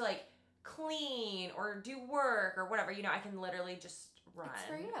I don't have to like clean or do work or whatever. You know, I can literally just run. It's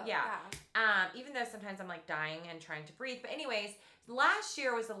for you. Yeah. Even though sometimes I'm like dying and trying to breathe. But anyways, last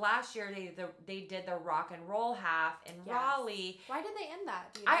year was the last year they did the rock and roll half in Raleigh. Why did they end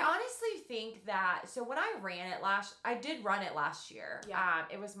that? Do you know? I honestly think that, so when I I did run it last year. Yeah.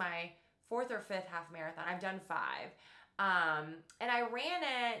 It was my 4th or 5th half marathon. I've done 5. And I ran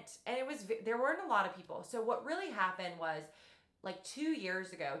it, and there weren't a lot of people. So what really happened was, like 2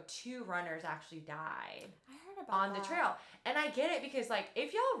 years ago, 2 runners actually died. I heard about on that. the trail. And I get it because like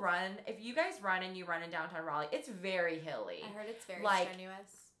if you guys run and you run in downtown Raleigh, it's very hilly. I heard it's very like,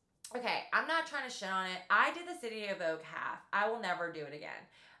 strenuous. Okay, I'm not trying to shit on it. I did the City of Oak half. I will never do it again.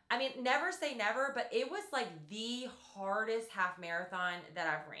 I mean, never say never, but it was like the hardest half marathon that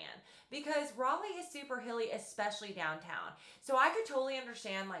I've ran because Raleigh is super hilly, especially downtown. So I could totally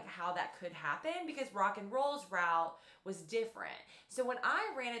understand like how that could happen because rock and roll's route was different. So when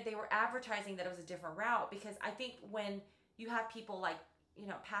I ran it, they were advertising that it was a different route because I think when you have people like, you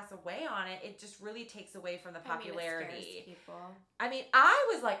know, pass away on it, it just really takes away from the popularity. I mean, it scares people. I mean, I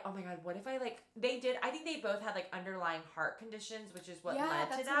was like, oh my God, what if I think they both had like underlying heart conditions, which is what led to that.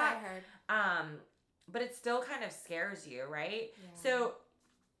 That's what I heard. But it still kind of scares you, right? Yeah. So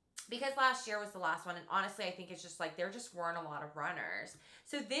because last year was the last one, and honestly, I think it's just like there just weren't a lot of runners.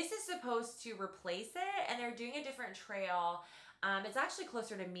 So this is supposed to replace it, and they're doing a different trail. It's actually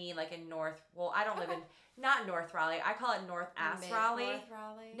closer to me, like in I don't live in, not North Raleigh. I call it North Ass Raleigh. North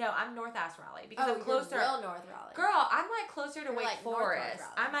Raleigh? No, I'm North Ass Raleigh because I'm closer. You're real North Raleigh. Girl, I'm like closer to Wake like Forest.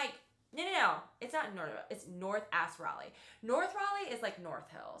 North I'm like, no. It's not North. It's North Ass Raleigh. North Raleigh is like North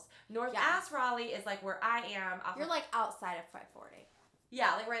Hills. North Ass Raleigh is like where I am. You're like outside of 540.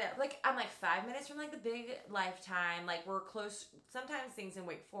 Yeah, like right there. Like I'm like 5 minutes from like the big Lifetime. Like we're close. Sometimes things in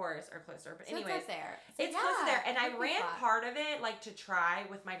Wake Forest are closer, but So anyways, it's up there. it's close there. And I it'd be ran fun. part of it like to try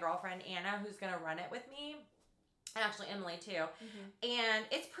with my girlfriend Anna, who's gonna run it with me, and actually Emily too. And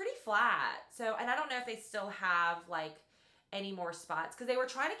it's pretty flat. So, and I don't know if they still have like any more spots because they were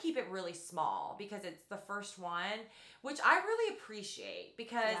trying to keep it really small because it's the first one, which I really appreciate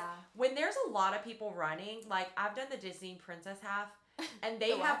because when there's a lot of people running, like I've done the Disney Princess half. And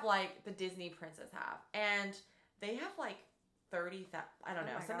they have like the Disney Princess half, and they have like 30,000. I don't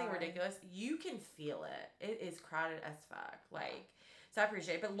know, something ridiculous. You can feel it. It is crowded as fuck. Like, so I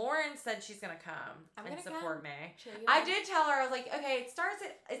appreciate it. But Lauren said she's gonna come and support me. I did tell her, I was like, okay, it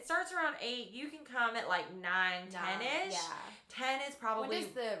starts around 8. You can come at like 9, 10ish. Yeah. 10 is probably. When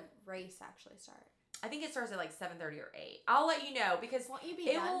does the race actually start? I think it starts at like 7:30 or 8. I'll let you know because won't you be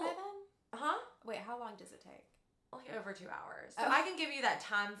done by then? Huh? Wait, how long does it take? Like over 2 hours. So I can give you that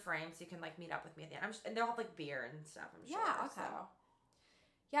time frame so you can like meet up with me at the end. And they'll have like beer and stuff, I'm sure. Yeah, okay.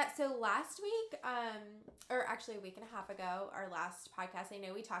 Yeah, so last week, or actually a week and a half ago, our last podcast, I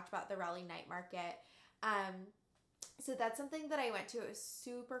know we talked about the Raleigh Night Market. So that's something that I went to. It was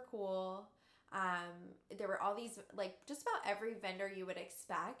super cool. There were all these, like, just about every vendor you would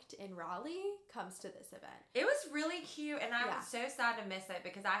expect in Raleigh comes to this event. It was really cute, and I was so sad to miss it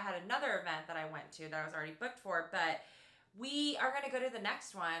because I had another event that I went to that I was already booked for, but we are going to go to the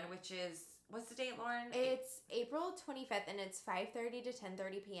next one, which is, what's the date, Lauren? It's April 25th, and it's 5:30 to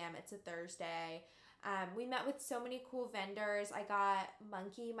 10:30 p.m. It's a Thursday. We met with so many cool vendors. I got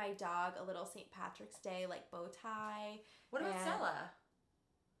Monkey, my dog, a little St. Patrick's Day, like, bow tie. What about Stella?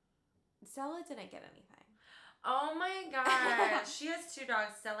 Stella didn't get anything. Oh my gosh. She has 2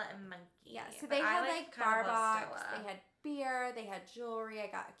 dogs, Stella and Monkey. Yeah, so they had like bar box, they had beer, they had jewelry. I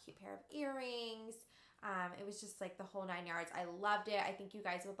got a cute pair of earrings. It was just like the whole 9 yards. I loved it. I think you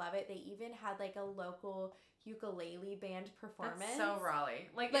guys would love it. They even had like a local ukulele band performance. That's so Raleigh.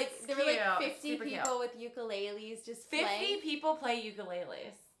 Like there were like 50 people with ukuleles just 50 playing. people play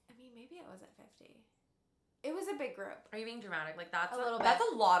ukuleles. I mean, maybe it wasn't 50. It was a big group. Are you being dramatic? Like that's that's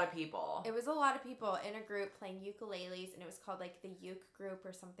a lot of people. It was a lot of people in a group playing ukuleles, and it was called like the Uke Group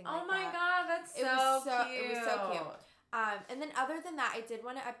or something like that. Oh my god, that's so cute. It was so cute. And then other than that, I did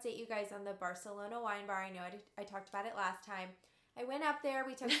want to update you guys on the Barcelona Wine Bar. I know I talked about it last time. I went up there.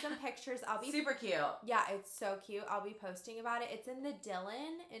 We took some pictures. I'll be super cute. Yeah, it's so cute. I'll be posting about it. It's in the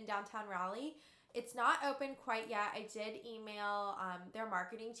Dillon in downtown Raleigh. It's not open quite yet. I did email their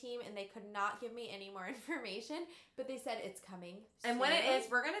marketing team, and they could not give me any more information, but they said it's coming soon. And when it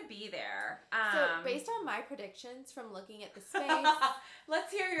is, we're going to be there. So based on my predictions from looking at the space.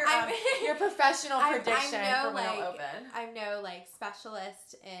 Let's hear your professional prediction for when it'll open. I'm no like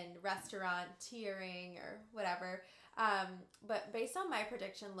specialist in restaurant tiering or whatever. But based on my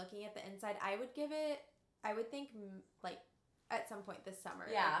prediction, looking at the inside, I would think like at some point this summer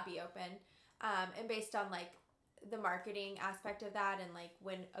it would be open. And based on like the marketing aspect of that and like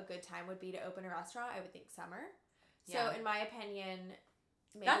when a good time would be to open a restaurant, I would think summer. So in my opinion,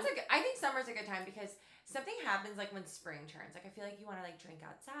 maybe I think summer's a good time because something happens like when spring turns. Like I feel like you want to like drink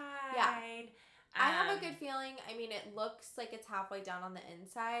outside. Yeah. I have a good feeling. I mean, it looks like it's halfway done on the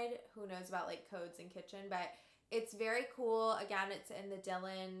inside. Who knows about like codes and kitchen, but it's very cool. Again, it's in the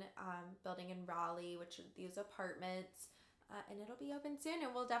Dillon building in Raleigh, which are these apartments. And it'll be open soon,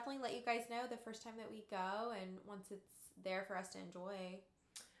 and we'll definitely let you guys know the first time that we go and once it's there for us to enjoy.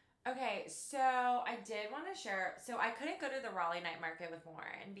 Okay, so I did want to share. So I couldn't go to the Raleigh Night Market with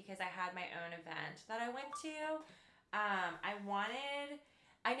Lauren because I had my own event that I went to.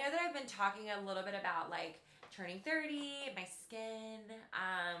 I know that I've been talking a little bit about like turning 30, my skin,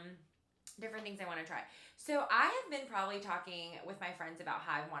 different things I want to try. So I have been probably talking with my friends about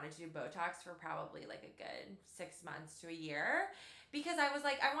how I wanted to do Botox for probably like a good 6 months to a year because I was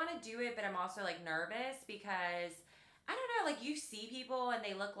like, I want to do it, but I'm also like nervous because I don't know, like you see people and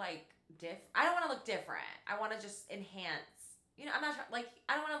they look like I don't want to look different. I want to just enhance, I'm not like,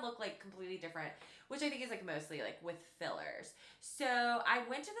 I don't want to look like completely different, which I think is like mostly like with fillers. So I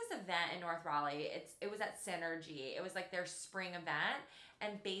went to this event in North Raleigh. It was at Synergy. It was like their spring event.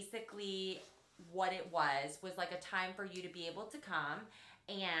 And basically what it was like a time for you to be able to come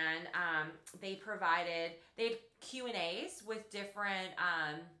and they had Q&As with different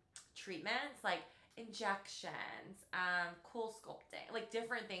treatments. Like injections, cool sculpting, like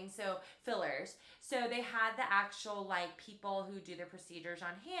different things. So fillers. So they had the actual like people who do the procedures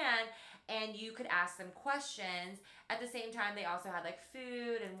on hand, and you could ask them questions. At the same time, they also had like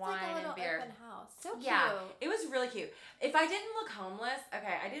food and wine like a little and beer. Open house. So cute. Yeah, it was really cute. If I didn't look homeless,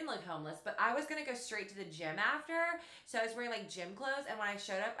 okay, I didn't look homeless, but I was gonna go straight to the gym after. So I was wearing like gym clothes, and when I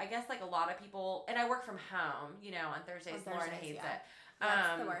showed up, I guess like a lot of people, and I work from home, you know, on Thursdays. Lauren hates it.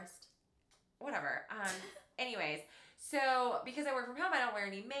 That's the worst. Whatever. Anyways, so because I work from home, I don't wear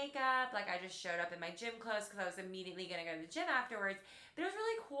any makeup. Like I just showed up in my gym clothes because I was immediately gonna go to the gym afterwards. But it was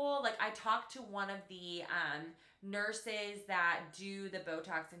really cool. Like I talked to one of the nurses that do the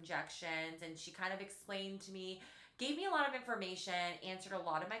Botox injections, and she kind of explained to me, gave me a lot of information, answered a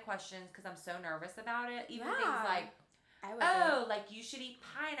lot of my questions because I'm so nervous about it. Even things like, like you should eat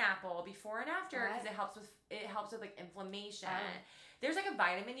pineapple before and after because it helps with like inflammation. There's like a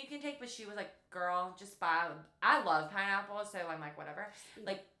vitamin you can take, but she was like, girl, just buy. I love pineapple, so I'm like, whatever.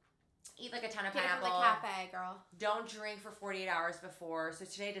 Like, eat like a ton of pineapple. Get it from the cafe, girl. Don't drink for 48 hours before. So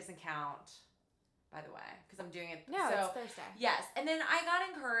today doesn't count, by the way, because I'm doing it. No, so, it's Thursday. Yes. And then I got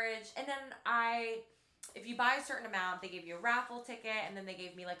encouraged. And then if you buy a certain amount, they give you a raffle ticket. And then they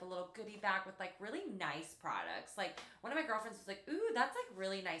gave me like a little goodie bag with like really nice products. Like one of my girlfriends was like, ooh, that's like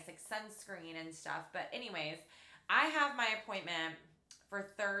really nice, like sunscreen and stuff. But anyways, I have my appointment for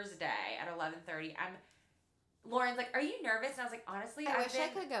Thursday at 11:30. Lauren's like, are you nervous? And I was like, honestly, I wish I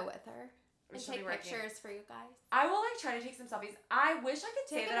could go with her and take pictures for you guys. I will like try to take some selfies. I wish I could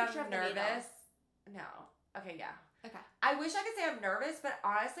say that I'm nervous. No. Okay, yeah. Okay. I wish I could say I'm nervous, but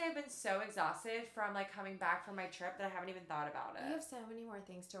honestly, I've been so exhausted from like coming back from my trip that I haven't even thought about it. You have so many more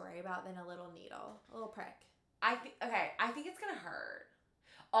things to worry about than a little needle, a little prick. I think it's gonna hurt.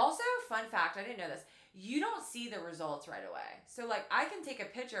 Also, fun fact, I didn't know this. You don't see the results right away. So like I can take a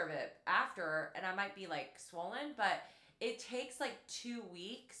picture of it after and I might be like swollen, but it takes like 2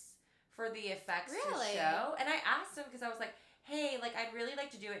 weeks for the effects to show. And I asked him because I was like, hey, like I'd really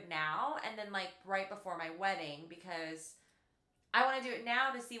like to do it now and then like right before my wedding because I want to do it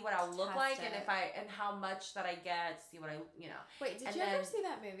now to see what I'll look like and how much that I get, see what I, you know. Wait, did you ever see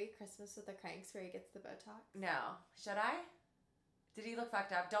that movie Christmas with the Cranks where he gets the Botox? No. Should I? Did he look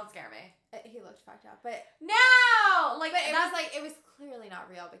fucked up? Don't scare me. He looked fucked up, but no, like but it was clearly not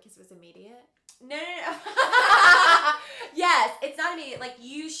real because it was immediate. No. Yes, it's not immediate. Like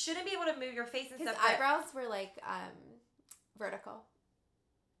you shouldn't be able to move your face and stuff. His eyebrows were like vertical.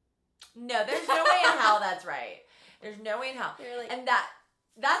 No, there's no way in hell that's right. There's no way in hell. Like, and that's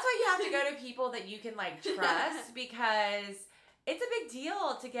why you have to go to people that you can like trust because it's a big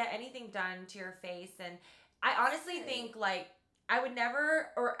deal to get anything done to your face. And I honestly think like I'm never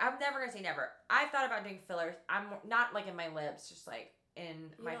gonna say never. I've thought about doing fillers. I'm not like in my lips, just like in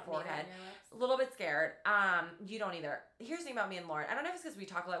my forehead. A little bit scared. You don't either. Here's the thing about me and Lauren. I don't know if it's because we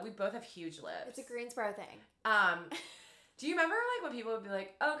talk a lot. We both have huge lips. It's a Greensboro thing. Do you remember like when people would be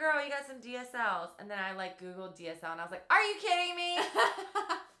like, "Oh, girl, you got some DSLs," and then I like Googled DSL and I was like, "Are you kidding me?"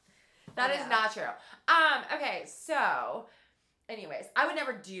 That is not true. Okay, so. Anyways, I would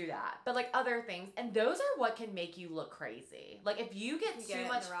never do that. But like other things, and those are what can make you look crazy. Like if you get too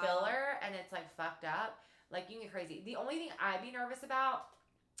much filler and it's like fucked up, like you can get crazy. The only thing I'd be nervous about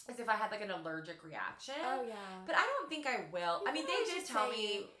is if I had like an allergic reaction. Oh yeah. But I don't think I will. I mean, they did tell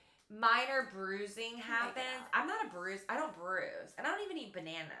me minor bruising happens. I don't bruise, and I don't even eat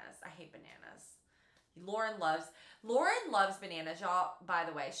bananas. I hate bananas. Lauren loves bananas, y'all. By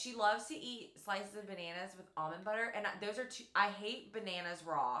the way, she loves to eat slices of bananas with almond butter, and those are two. I hate bananas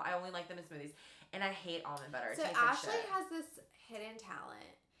raw. I only like them in smoothies, and I hate almond butter. So Ashley has this hidden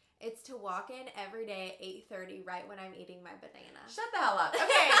talent. It's to walk in every day at 8:30, right when I'm eating my banana. Shut the hell up.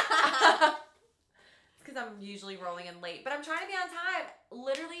 Okay. It's because I'm usually rolling in late, but I'm trying to be on time.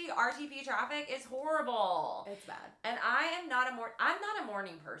 Literally, RTP traffic is horrible. It's bad. And I'm not a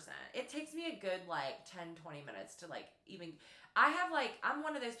morning person. It takes me a good like 10, 20 minutes to like even, I'm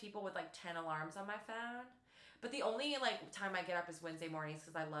one of those people with like 10 alarms on my phone. But the only like time I get up is Wednesday mornings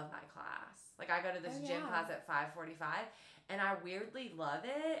because I love my class. Like I go to this gym class at 5:45 and I weirdly love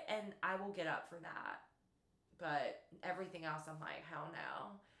it and I will get up for that. But everything else I'm like, hell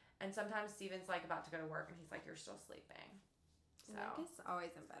no. And sometimes Steven's like about to go to work and he's like, you're still sleeping. So Nick is always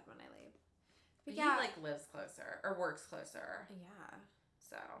in bed when I leave. But he like lives closer or works closer. Yeah.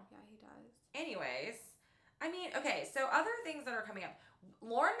 So. Yeah, he does. Anyways, I mean, okay, so other things that are coming up.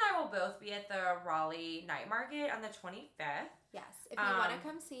 Lauren and I will both be at the Raleigh Night Market on the 25th. Yes. If you want to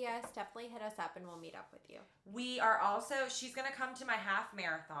come see us, definitely hit us up and we'll meet up with you. We are also, she's going to come to my half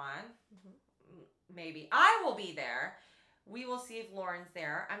marathon. Mm-hmm. Maybe. I will be there. we will see if Lauren's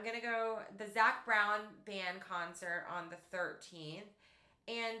there. I'm going to go the Zach Brown band concert on the 13th.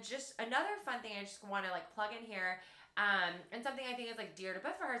 And just another fun thing I just want to like plug in here, and something I think is like dear to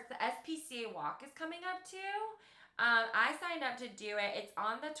both of us, the SPCA walk is coming up too. I signed up to do it. It's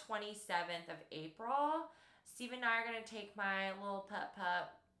on the 27th of April. Steve and I are going to take my little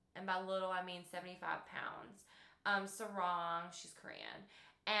pup, and by little I mean 75 pounds. Sarong, she's Korean.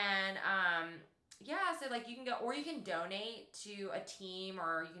 And yeah, so like you can go, or you can donate to a team,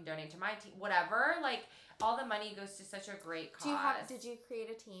 or you can donate to my team, whatever. Like all the money goes to such a great cause. Did you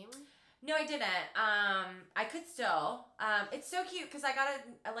create a team? No, I didn't. I could still. It's so cute because I got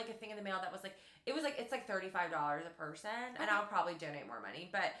a thing in the mail that was like, it's like $35 a person, and I'll probably donate more money.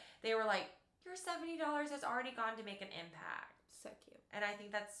 But they were like, your $70 has already gone to make an impact. So cute. And I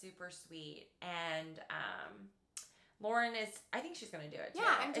think that's super sweet. And Lauren I think she's gonna do it too.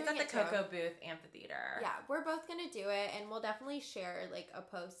 Yeah, I'm doing it It's at the Cocoa Booth Amphitheater. Yeah, we're both gonna do it, and we'll definitely share like a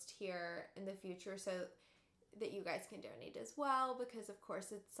post here in the future so that you guys can donate as well, because of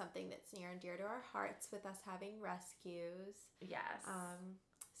course it's something that's near and dear to our hearts with us having rescues. Yes.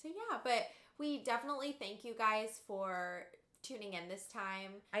 So yeah, but we definitely thank you guys for tuning in this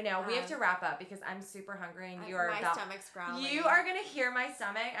time. I know we have to wrap up because I'm super hungry, and my stomach's growling. You are gonna hear my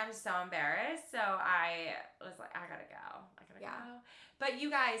stomach. I'm so embarrassed. So I was like, I gotta go. Go. But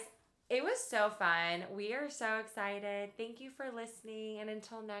you guys, it was so fun. We are so excited. Thank you for listening, and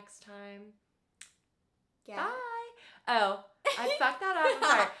until next time. Yeah. Bye. Oh, I fucked that up. I'm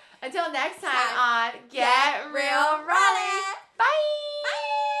sorry. Until next time on Get Real Raleigh.